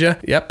Voyager.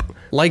 Yep.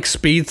 Like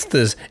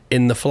speedsters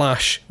in The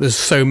Flash, there's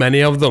so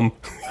many of them.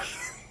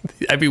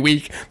 Every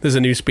week there's a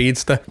new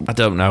speedster. I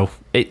don't know.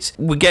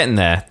 We're getting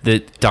there.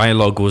 The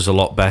dialogue was a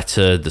lot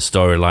better. The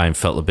storyline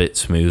felt a bit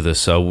smoother.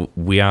 So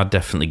we are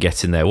definitely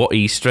getting there. What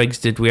Easter eggs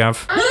did we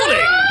have?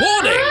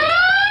 Warning!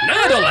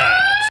 Nerd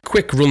alert!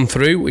 quick run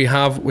through we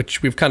have,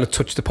 which we've kind of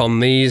touched upon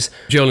these.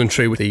 Joel and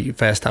True, the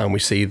first time we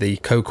see the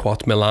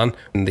Coquot Milan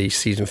in the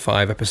season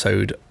 5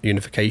 episode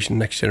Unification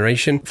Next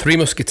Generation. Three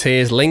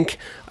Musketeers Link,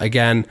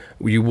 again,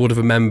 you would have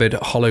remembered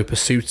Hollow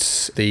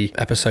Pursuits, the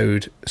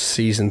episode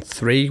season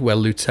 3, where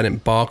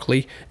Lieutenant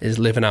Barclay is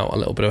living out a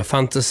little bit of a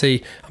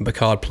fantasy and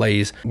Picard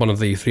plays one of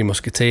the Three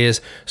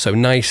Musketeers. So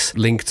nice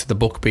link to the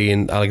book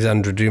being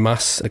Alexandre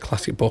Dumas, a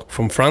classic book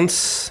from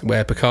France,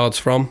 where Picard's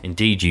from.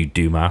 Indeed, you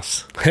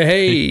Dumas.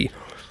 Hey!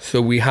 So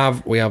we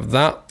have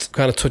that.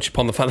 Kind of touch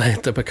upon the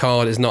fact that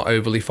Picard is not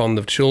overly fond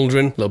of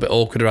children, a little bit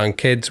awkward around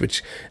kids,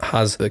 which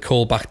has the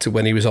call back to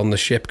when he was on the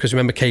ship. Because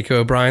remember Keiko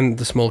O'Brien,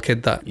 the small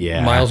kid that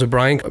Miles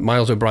O'Brien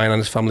and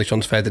his family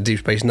transferred to Deep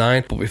Space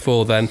Nine. But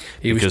before then,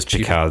 because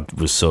Picard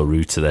was so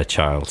rude to their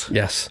child.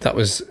 Yes, that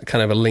was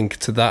kind of a link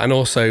to that. And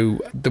also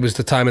there was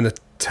the time in the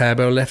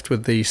turbo lift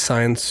with the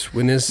science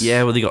winners.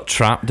 Yeah, well, they got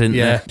trapped, didn't they?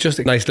 Yeah, just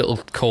a nice little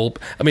call.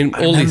 I mean,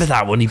 I remember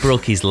that when he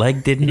broke his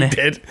leg, didn't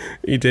he?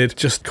 He did.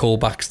 Just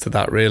callbacks to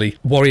that, really.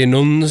 Warrior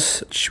Nuns,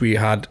 which we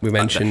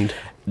mentioned.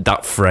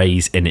 That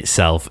phrase in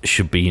itself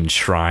should be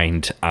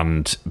enshrined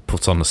and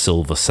put on a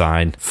silver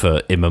sign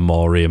for in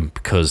memoriam,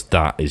 because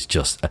that is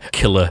just a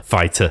killer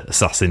fighter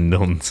assassin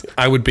nuns.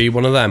 I would be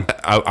one of them.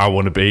 I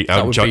want to be.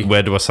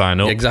 Where do I sign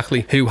up?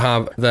 Exactly. Who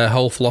have their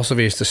whole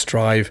philosophy is to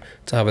strive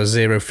to have a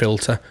zero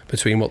filter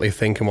between what they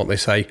think and what they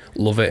say.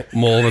 Love it.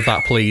 More of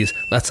that, please.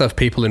 Let's have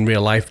people in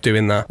real life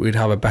doing that. We'd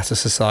have a better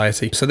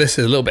society. So this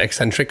is a little bit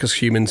eccentric because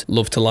humans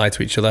love to lie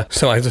to each other.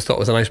 So I just thought it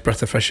was a nice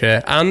breath of fresh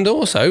air. And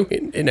also,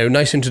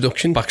 nice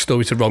introduction,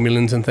 backstory to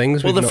Romulans and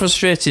things. Well, the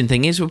frustrating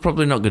thing is we're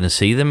probably not going to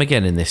see them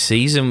again in this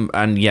season,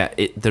 and yet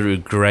they're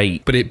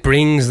great. But it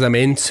brings them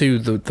into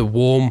the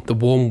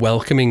warm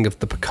welcoming of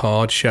the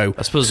Picard show.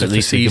 I suppose at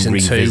least we can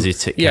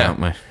revisit it, can't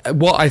we?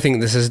 What I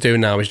think this is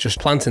doing now is just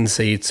planting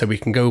seeds so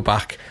we can go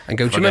back and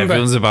go, do you remember?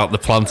 Everyone's about the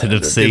planting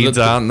of seeds,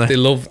 aren't they? They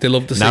love the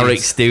seeds.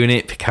 Narek's doing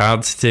it,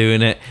 Picard's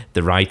doing it,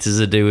 the writers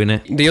are doing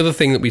it. The other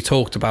thing that we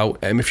talked about,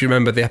 if you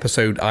remember the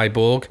episode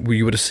Iborg,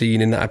 you would have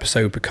seen in that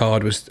episode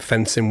Picard was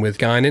fencing with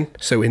Guinan.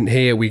 So in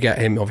here we get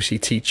him obviously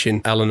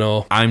teaching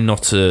Eleanor. I'm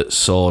not a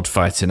sword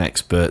fighting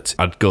expert.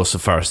 I'd go so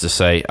far as to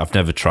say I've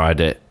never tried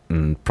it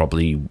and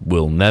probably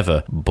will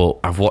never, but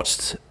I've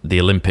watched the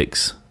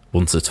Olympics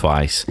once or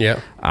twice.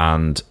 Yeah.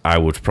 And I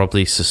would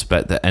probably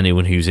suspect that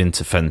anyone who's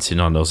into fencing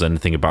or knows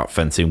anything about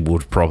fencing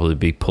would probably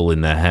be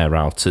pulling their hair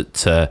out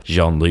at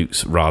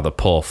Jean-Luc's rather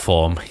poor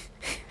form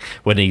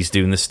when he's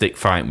doing the stick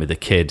fighting with a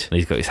kid and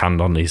he's got his hand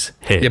on his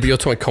hip. Yeah, but you're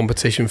talking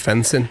competition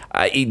fencing.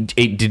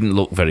 It didn't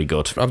look very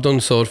good. I've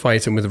done sword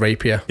fighting with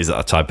rapier. Is that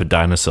a type of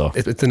dinosaur?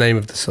 It's the name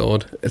of the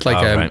sword. It's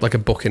like like a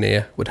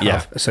buccaneer would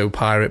have. Yeah. So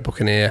pirate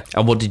buccaneer.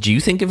 And what did you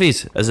think of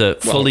his as a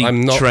fully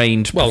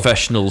trained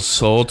professional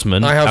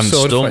swordsman and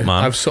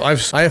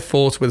stuntman? I have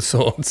fought with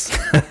swords.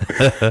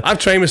 I've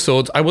trained with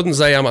swords. I wouldn't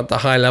say I'm at the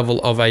high level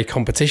of a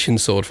competition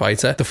sword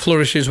fighter. The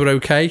flourishes were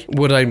okay.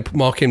 Would I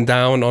mark him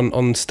down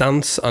on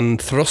stance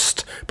and thrust?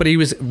 But he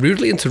was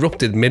rudely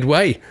interrupted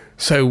midway,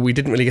 so we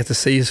didn't really get to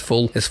see his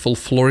full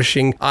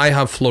flourishing. I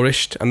have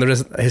flourished, and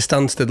his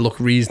stance did look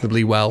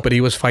reasonably well, but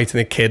he was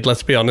fighting a kid,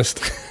 let's be honest.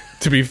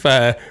 To be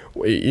fair,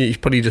 he's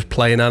probably just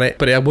playing at it,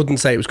 but I wouldn't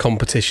say it was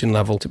competition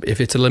level. If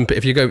it's Olympic,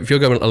 if you're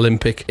going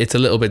Olympic, it's a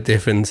little bit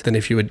different than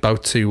if you were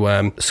about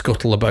to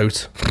scuttle a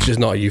boat, which is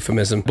not a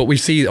euphemism. But we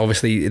see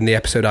obviously in the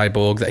episode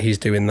Iborg that he's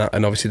doing that,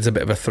 and obviously there's a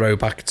bit of a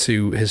throwback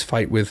to his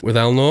fight with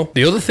Eleanor.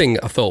 The other thing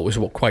I thought was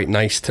quite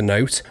nice to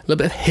note, a little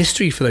bit of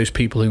history for those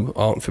people who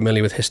aren't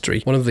familiar with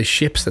history. One of the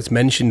ships that's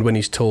mentioned when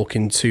he's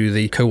talking to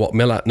the Coquot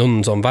Milan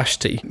nuns on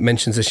Vashti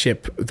mentions a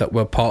ship that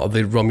were part of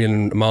the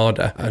Romulan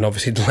Armada, and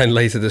obviously then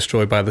later destroyed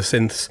by the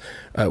synths,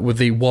 with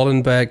the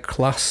Wallenberg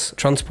class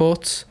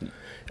transports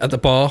at the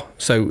bar.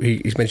 So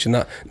he's mentioned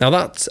that. Now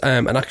that's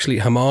an actually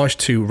homage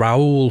to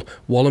Raoul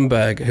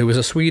Wallenberg, who was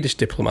a Swedish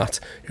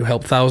diplomat who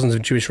helped thousands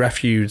of Jewish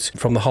refugees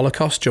from the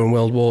Holocaust during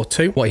World War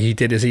II. What he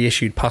did is he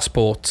issued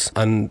passports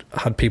and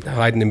had people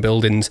hiding in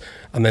buildings,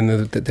 and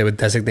then they were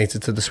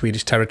designated to the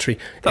Swedish territory.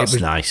 That's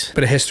nice.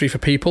 Bit of history for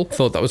people.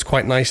 Thought that was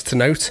quite nice to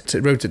note. I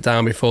wrote it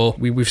down before.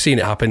 We've seen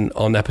it happen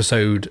on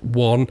episode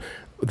 1.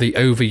 The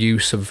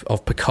overuse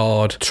of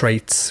Picard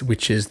traits,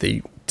 which is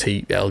the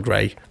T, Earl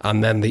Grey,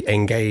 and then the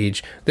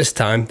engage.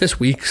 This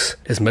week's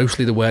is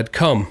mostly the word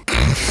come.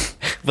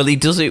 Well, he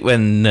does it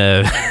when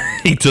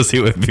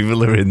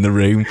people are in the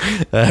room.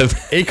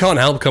 He can't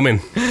help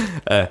coming.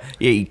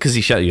 Because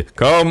he shouts you,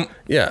 come.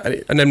 Yeah,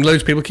 and then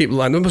loads of people keep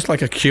lining, almost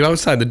like a queue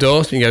outside the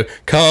door. So you go,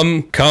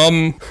 come,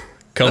 come,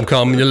 come,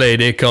 come, your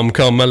lady, come,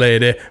 my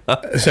lady.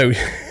 So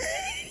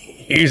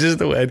uses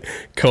the word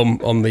come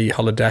on the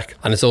holodeck,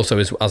 and it's also,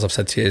 as I've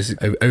said to you, is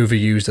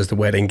overused as the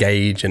word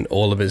engage and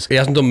all of his. He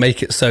hasn't done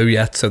Make It So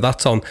yet, so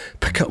that's on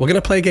Picard. We're going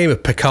to play a game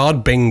of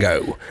Picard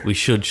Bingo. We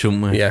should,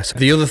 shouldn't we? Yes.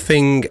 The other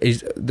thing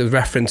is the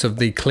reference of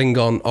the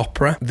Klingon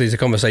opera. There's a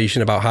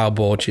conversation about how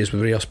bored she is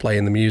with Rios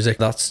playing the music.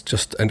 That's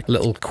just a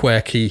little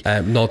quirky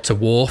nod to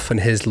Worf and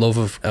his love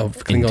of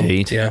Klingon.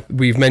 Indeed. Yeah.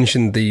 We've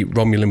mentioned the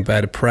Romulan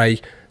bird of prey.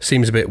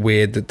 Seems a bit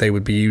weird that they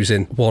would be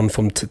using one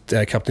from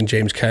Captain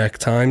James Kirk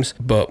times,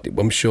 but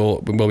I'm sure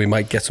we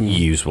might get some...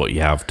 Use what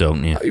you have,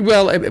 don't you?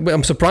 Well,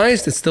 I'm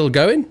surprised it's still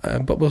going,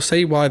 but we'll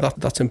see why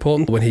that's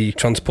important. When he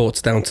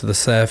transports down to the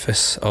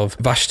surface of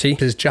Vashti,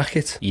 his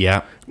jacket.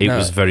 Yeah, it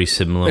was very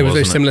similar. It was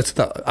very similar to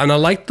that, and I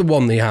liked the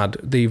one they had,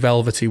 the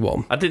velvety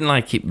one. I didn't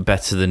like it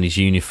better than his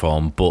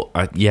uniform, but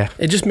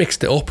it just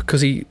mixed it up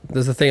because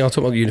there's a thing, I'll talk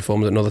about the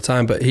uniforms another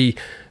time, but he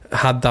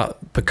had that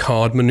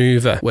Picard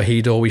manoeuvre where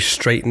he'd always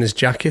straighten his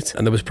jacket,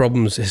 and there was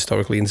problems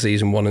historically in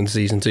season 1 and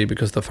season 2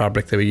 because the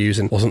fabric they were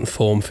using wasn't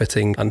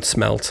form-fitting and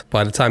smelt.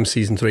 By the time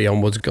season 3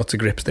 onwards got to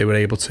grips, they were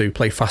able to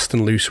play fast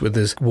and loose with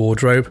his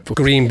wardrobe.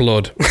 Green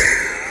blood.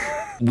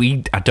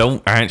 I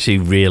actually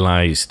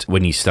realised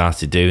when you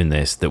started doing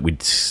this that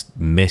we'd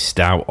missed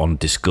out on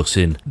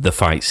discussing the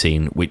fight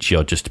scene which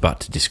you're just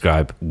about to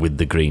describe with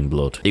the green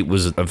blood. It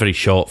was a very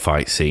short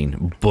fight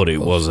scene, but it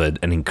was an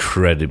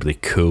incredibly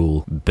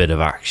cool bit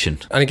of action.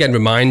 And again,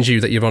 remind you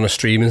that you're on a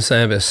streaming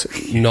service,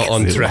 not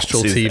on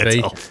terrestrial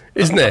TV,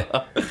 isn't it?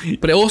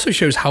 But it also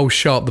shows how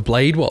sharp the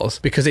blade was,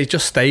 because it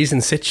just stays in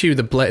situ.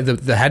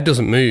 The head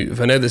doesn't move.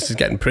 I know this is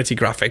getting pretty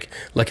graphic,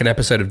 like an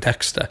episode of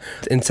Dexter.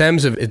 In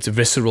terms of its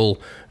visceral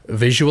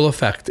visual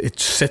effect, it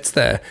sits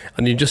there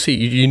and you just see,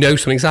 you know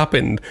something's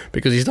happened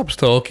because he stops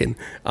talking,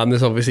 and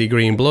there's obviously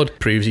green blood.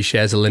 Proves he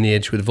shares a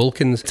lineage with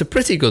Vulcans. It's a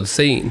pretty good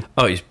scene.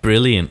 Oh, it's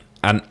brilliant.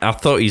 And I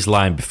thought his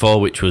line before,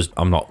 which was,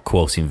 I'm not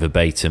quoting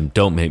verbatim,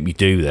 "Don't make me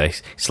do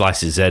this,"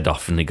 slices his head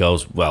off and he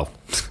goes, well,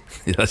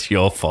 that's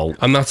your fault.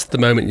 And that's the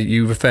moment that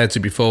you referred to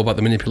before about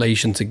the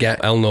manipulation to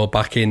get Elnor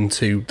back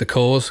into the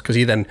cause, because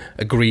he then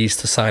agrees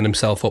to sign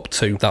himself up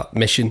to that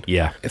mission.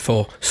 Yeah.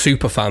 For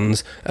super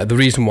fans, the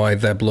reason why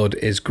their blood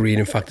is green,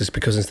 in fact, is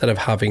because instead of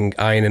having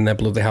iron in their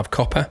blood, they have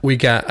copper. We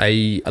get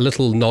a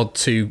little nod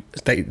to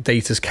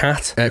Data's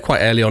cat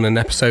quite early on in an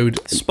episode.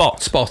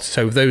 Spot.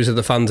 So those are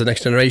the fans of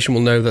Next Generation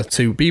will know that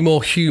to be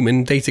more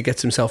human, Data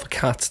gets himself a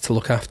cat to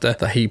look after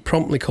that he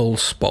promptly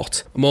calls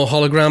Spot. More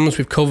holograms.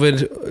 We've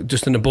covered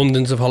just an abundance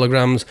of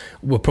holograms.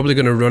 We're probably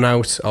going to run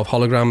out of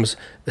holograms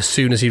as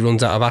soon as he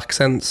runs out of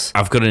accents.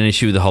 I've got an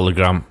issue with the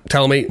hologram.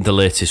 Tell me. The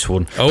latest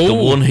one. Oh. The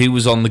one who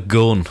was on the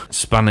gun.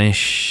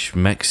 Spanish,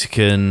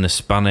 Mexican,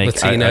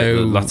 Hispanic.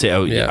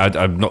 Latino. Yeah.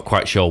 I'm not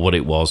quite sure what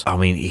it was. I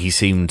mean, he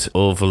seemed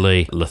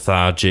overly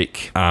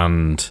lethargic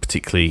and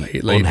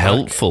particularly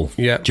unhelpful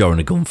during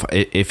a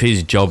gunfight. If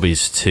his job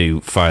is to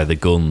fire the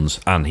guns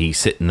and he's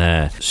sitting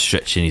there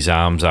stretching his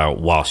arms out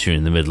whilst you're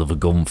in the middle of a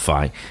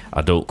gunfight,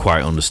 I don't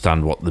quite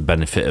understand what the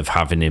benefit of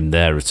having him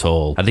there at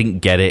all. I didn't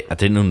get it. I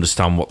didn't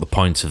understand what the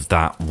point of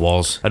that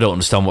was. I don't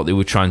understand what they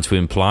were trying to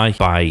imply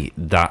by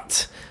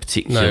that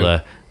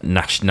particular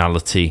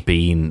nationality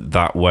being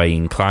that way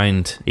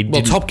inclined.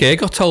 Top Gear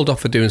got told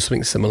off for doing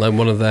something similar in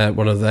one of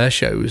their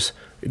shows.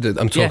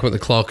 I'm talking about the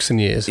Clarkson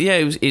years.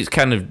 Yeah, it's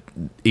kind of,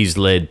 he's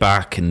laid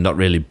back and not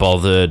really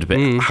bothered, a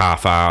bit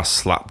half-arsed,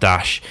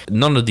 slapdash.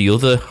 None of the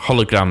other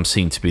holograms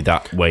seem to be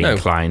that way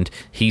inclined.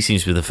 He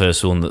seems to be the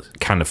first one that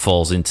kind of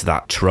falls into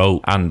that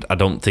trope, and I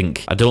don't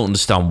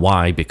understand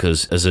why,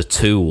 because as a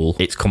tool,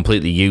 it's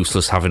completely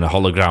useless having a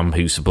hologram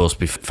who's supposed to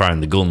be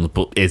firing the guns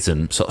but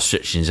isn't, sort of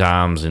stretching his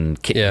arms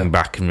and kicking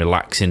back and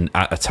relaxing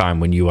at a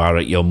time when you are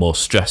at your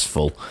most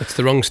stressful. It's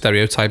the wrong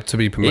stereotype to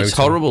be promoting. It's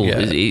horrible.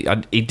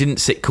 Yeah. He didn't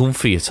sit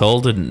comfy at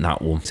all, didn't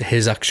that one?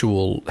 His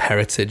actual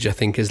heritage, I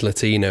think, is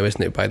Latino,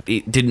 isn't it?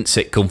 It didn't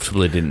sit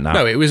comfortably, didn't that?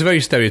 No, it was very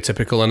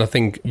stereotypical, and I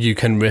think you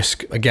can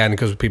risk, again,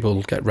 because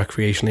people get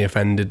recreationally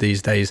offended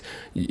these days,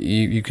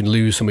 you can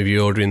lose some of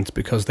your audience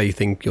because they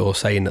think you're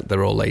saying that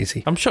they're all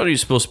lazy. I'm sure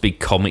it's supposed to be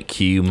comic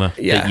humour,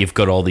 that you've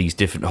got all these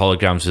different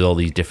holograms with all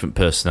these different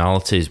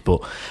personalities,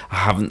 but I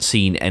haven't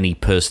seen any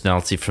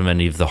personality from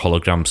any of the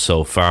holograms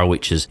so far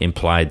which has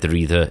implied they're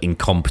either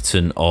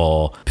incompetent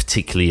or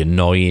particularly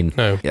annoying.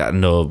 No. Yeah,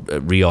 no,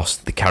 Rios,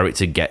 the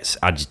character, gets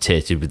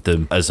agitated with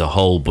them as a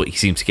whole, but he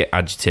seems to get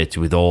agitated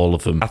with all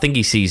of them. I think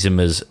he sees them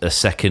as a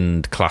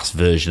second-class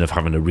version of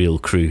having a real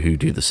crew who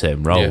do the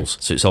same roles,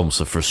 so it's almost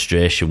a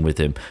frustration with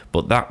him.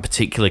 But that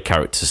particular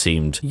character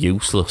seemed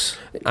useless.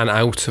 And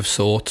out of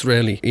sorts,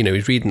 really. You know,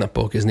 he's reading that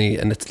book, isn't he?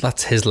 And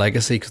that's his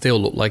legacy, because they all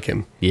look like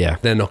him. Yeah.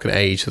 They're not going to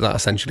age, so that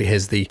essentially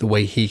is the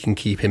way he can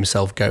keep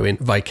himself going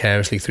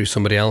vicariously through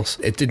somebody else.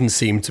 It didn't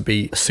seem to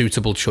be a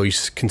suitable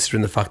choice,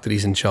 considering the fact that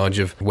he's in charge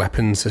of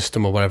weapons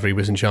system or whatever he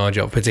was in charge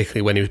of,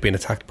 particularly when he was being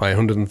attacked by a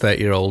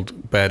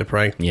 130-year-old bird of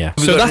prey. Yeah.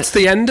 So that's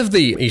the end of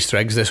the Easter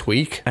eggs this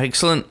week.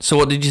 Excellent. So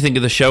what did you think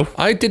of the show?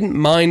 I didn't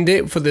mind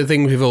it for the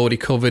things we've already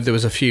covered. There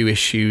was a few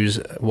issues,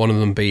 one of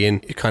them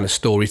being kind of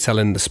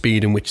storytelling, the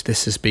speed in which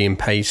this is being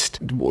paced.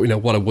 You know,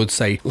 what I would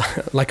say,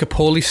 like a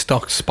poorly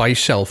stocked spice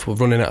shelf, we're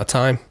running out of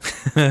time.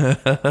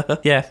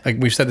 Yeah. Like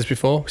we've said this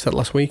before, we said it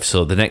last week.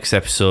 So the next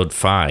episode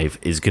 5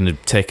 is going to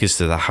take us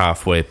to the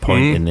halfway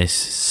point in this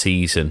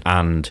season,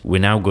 and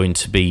we're now going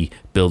to be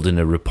building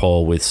a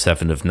rapport with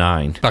 7 of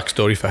 9.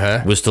 Backstory for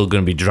her. We're still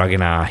going to be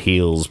dragging our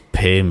heels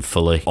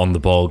painfully on the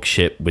Borg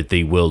ship with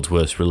the world's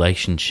worst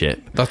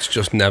relationship. That's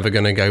just never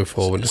going to go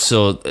forward.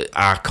 So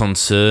our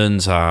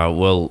concerns are,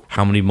 well,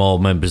 how many more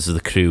members of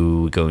the crew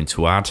are we going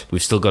to add?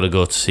 We've still got to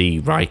go to see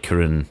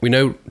Riker and... We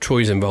know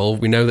Troy's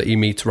involved. We know that he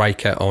meets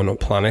Riker on a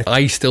planet.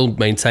 I still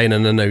maintain,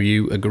 and I know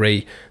you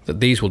agree, that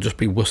these will just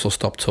be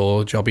whistle-stop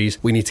tour jobbies.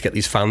 We need to get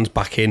these fans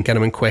back in, get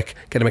them in quick,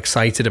 get them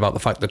excited about the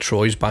fact that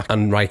Troy's back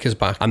and Riker's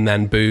back, and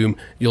then boom,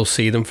 you'll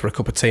see them for a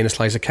cup of tea and a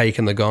slice of cake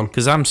and they're gone.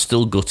 Because I'm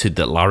still gutted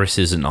that Laris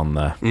isn't on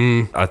there.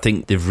 I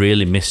think they've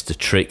really missed a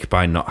trick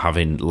by not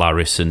having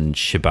Laris and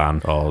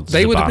Shaban or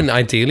They Zaban. would have been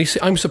ideally...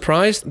 I'm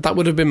surprised. That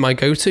would have been my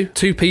go-to.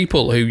 Two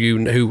people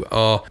who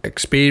are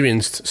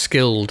experienced,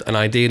 skilled, and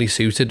ideally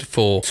suited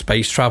for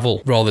space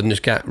travel, rather than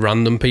just get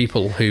random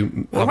people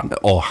who...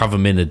 Or have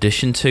them in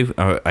addition to,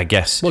 I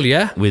guess. Well,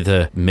 yeah. With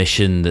a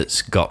mission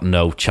that's got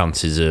no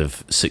chances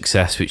of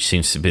success, which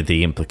seems to be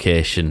the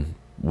implication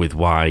with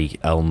why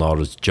Elnor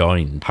has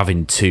joined.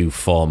 Having two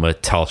former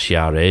Tal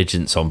Shiar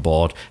agents on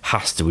board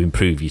has to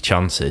improve your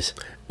chances.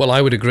 Well,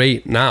 I would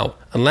agree now,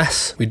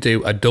 unless we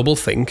do a double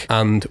think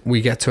and we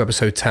get to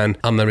episode 10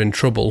 and they're in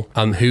trouble,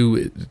 and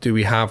who do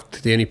we have?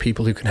 The only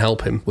people who can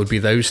help him would be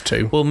those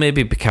two. Well,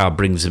 maybe Picard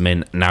brings him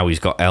in now he's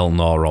got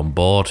Elnor on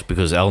board,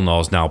 because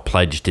Elnor's now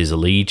pledged his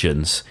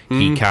allegiance.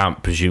 He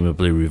can't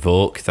presumably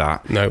revoke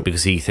that. No.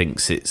 Because he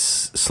thinks it's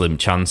slim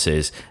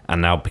chances,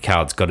 and now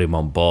Picard's got him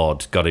on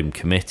board, got him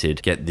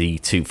committed, get the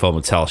two former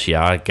Tal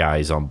Shiar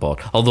guys on board.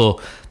 Although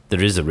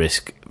there is a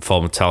risk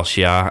former Tal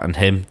Shiar and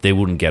him, they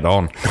wouldn't get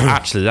on.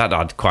 Actually, that'd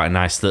add quite a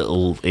nice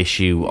little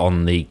issue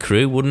on the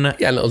crew, wouldn't it?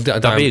 Yeah,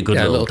 that'd be a good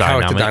little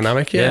character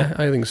dynamic. Yeah,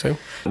 I think so.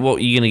 What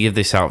are you going to give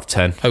this out of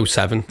 10?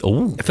 7.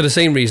 Ooh. For the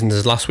same reasons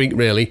as last week,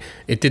 really.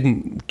 It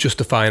didn't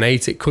justify an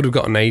 8. It could have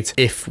got an 8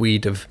 if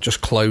we'd have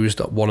just closed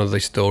one of the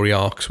story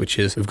arcs, which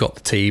is we've got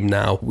the team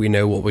now, we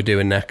know what we're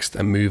doing next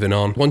and moving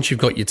on. Once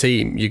you've got your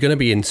team, you're going to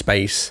be in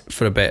space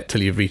for a bit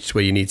till you've reached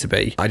where you need to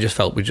be. I just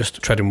felt we're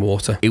just treading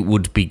water. It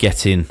would be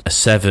getting a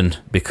 7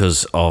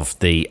 because of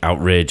the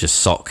outrageous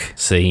sock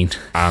scene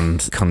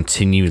and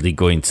continually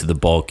going to the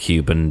Borg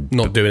cube and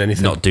Not doing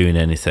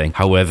anything.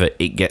 However,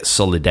 it gets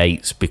solid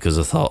 8s because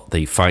I thought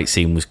the fight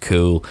scene was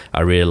cool. I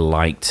really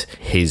liked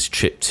his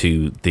trip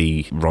to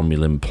the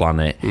Romulan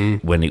planet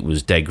when it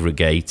was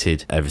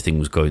degraded. Everything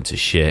was going to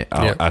shit.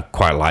 I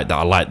quite like that.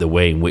 I like the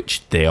way in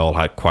which they all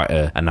had quite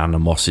an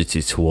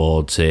animosity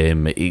towards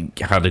him. It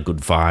had a good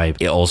vibe.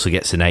 It also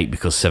gets an 8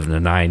 because 7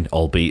 and 9,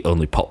 albeit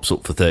only pops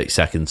up for 30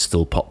 seconds,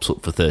 still pops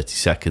up for 30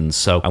 seconds.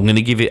 So I'm going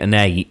to give it an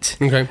 8,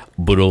 okay,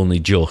 but only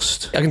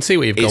just. I can see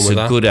where you've gone with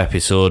that. It's a good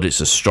episode. It's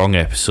a strong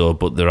episode,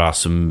 but there are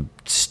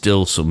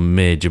still some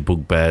major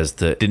bugbears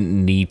that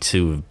didn't need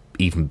to have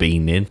even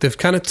been in. They've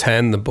kind of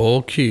turned the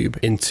Borg cube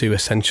into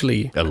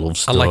essentially a love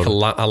story, like a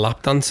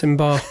lap dancing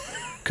bar.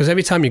 Because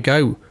every time you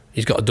go,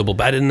 he's got a double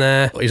bed in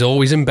there. He's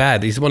always in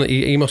bed.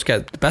 He must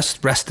get the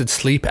best rested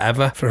sleep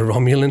ever for a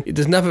Romulan.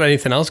 There's never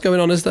anything else going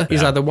on, is there?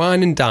 He's either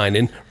whining,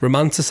 dining,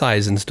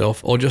 romanticising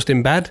stuff, or just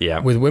in bed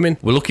with women.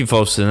 We're looking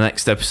forward to the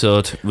next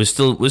episode. We're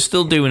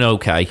still doing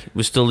okay.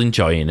 We're still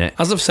enjoying it.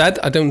 As I've said,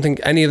 I don't think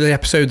any of the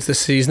episodes this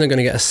season are going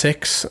to get a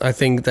 6. I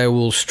think they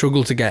will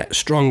struggle to get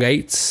strong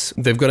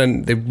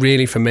 8s. They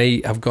really, for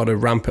me, have got to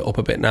ramp it up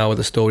a bit now with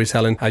the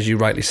storytelling. As you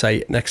rightly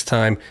say, next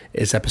time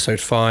is episode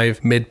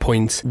 5,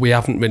 midpoint. We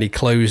haven't really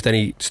closed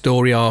any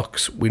story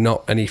arcs. We're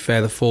not any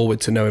further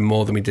forward to knowing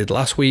more than we did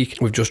last week.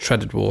 We've just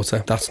treaded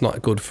water. That's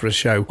not good for a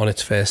show on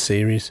its first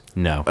series.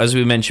 No. As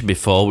we mentioned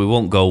before, we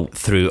won't go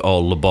through it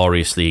all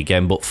laboriously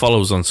again, but follow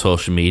us on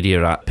social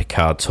media at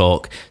Picard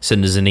Talk.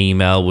 Send us an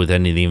email with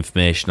any of the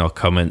information or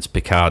comments,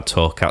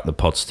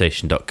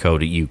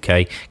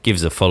 picardtalk@thepodstation.co.uk. Give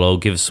us a follow,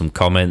 give us some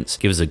comments,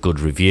 give us a good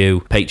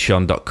review.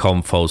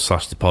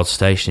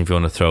 Patreon.com/thepodstation if you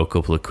want to throw a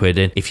couple of quid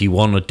in. If you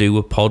want to do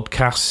a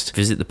podcast,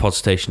 visit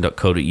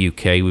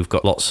thepodstation.co.uk. We've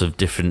got lots of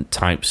different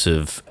types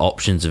of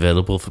options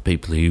available for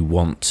people who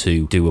want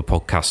to do a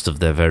podcast of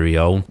their very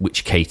own,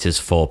 which caters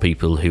for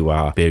people who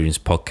are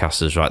experienced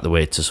podcasters right the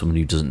way to someone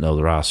who doesn't know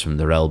their arse from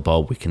their elbow.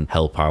 We can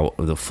help out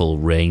with a full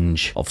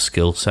range of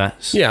skill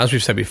sets. Yeah, as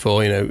we've said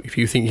before, if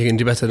you think you can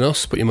do better than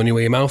us, put your money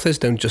where your mouth is.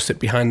 Don't just sit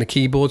behind the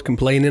keyboard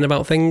complaining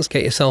about things.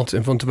 Get yourself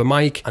in front of a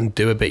mic and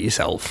do a bit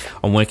yourself.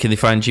 And where can they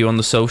find you on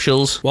the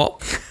socials?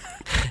 What?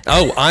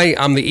 Oh, I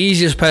am the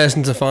easiest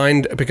person to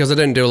find because I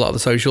don't do a lot of the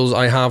socials.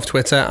 I have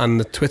Twitter, and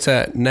the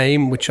Twitter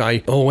name, which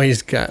I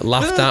always get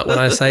laughed at when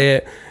I say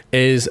it,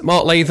 is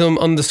Mark Latham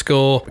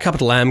 _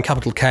 capital M,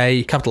 capital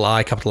K, capital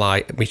I,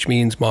 which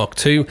means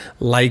Mark II,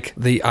 like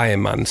the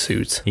Iron Man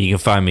suit. You can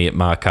find me at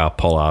Mark R.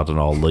 Pollard on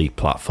all the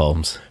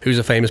platforms. Who's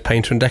a famous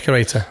painter and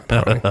decorator,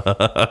 apparently.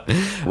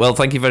 Well,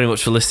 thank you very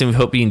much for listening. We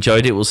hope you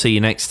enjoyed it. We'll see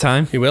you next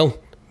time. You will.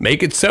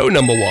 Make it so,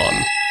 number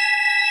 1.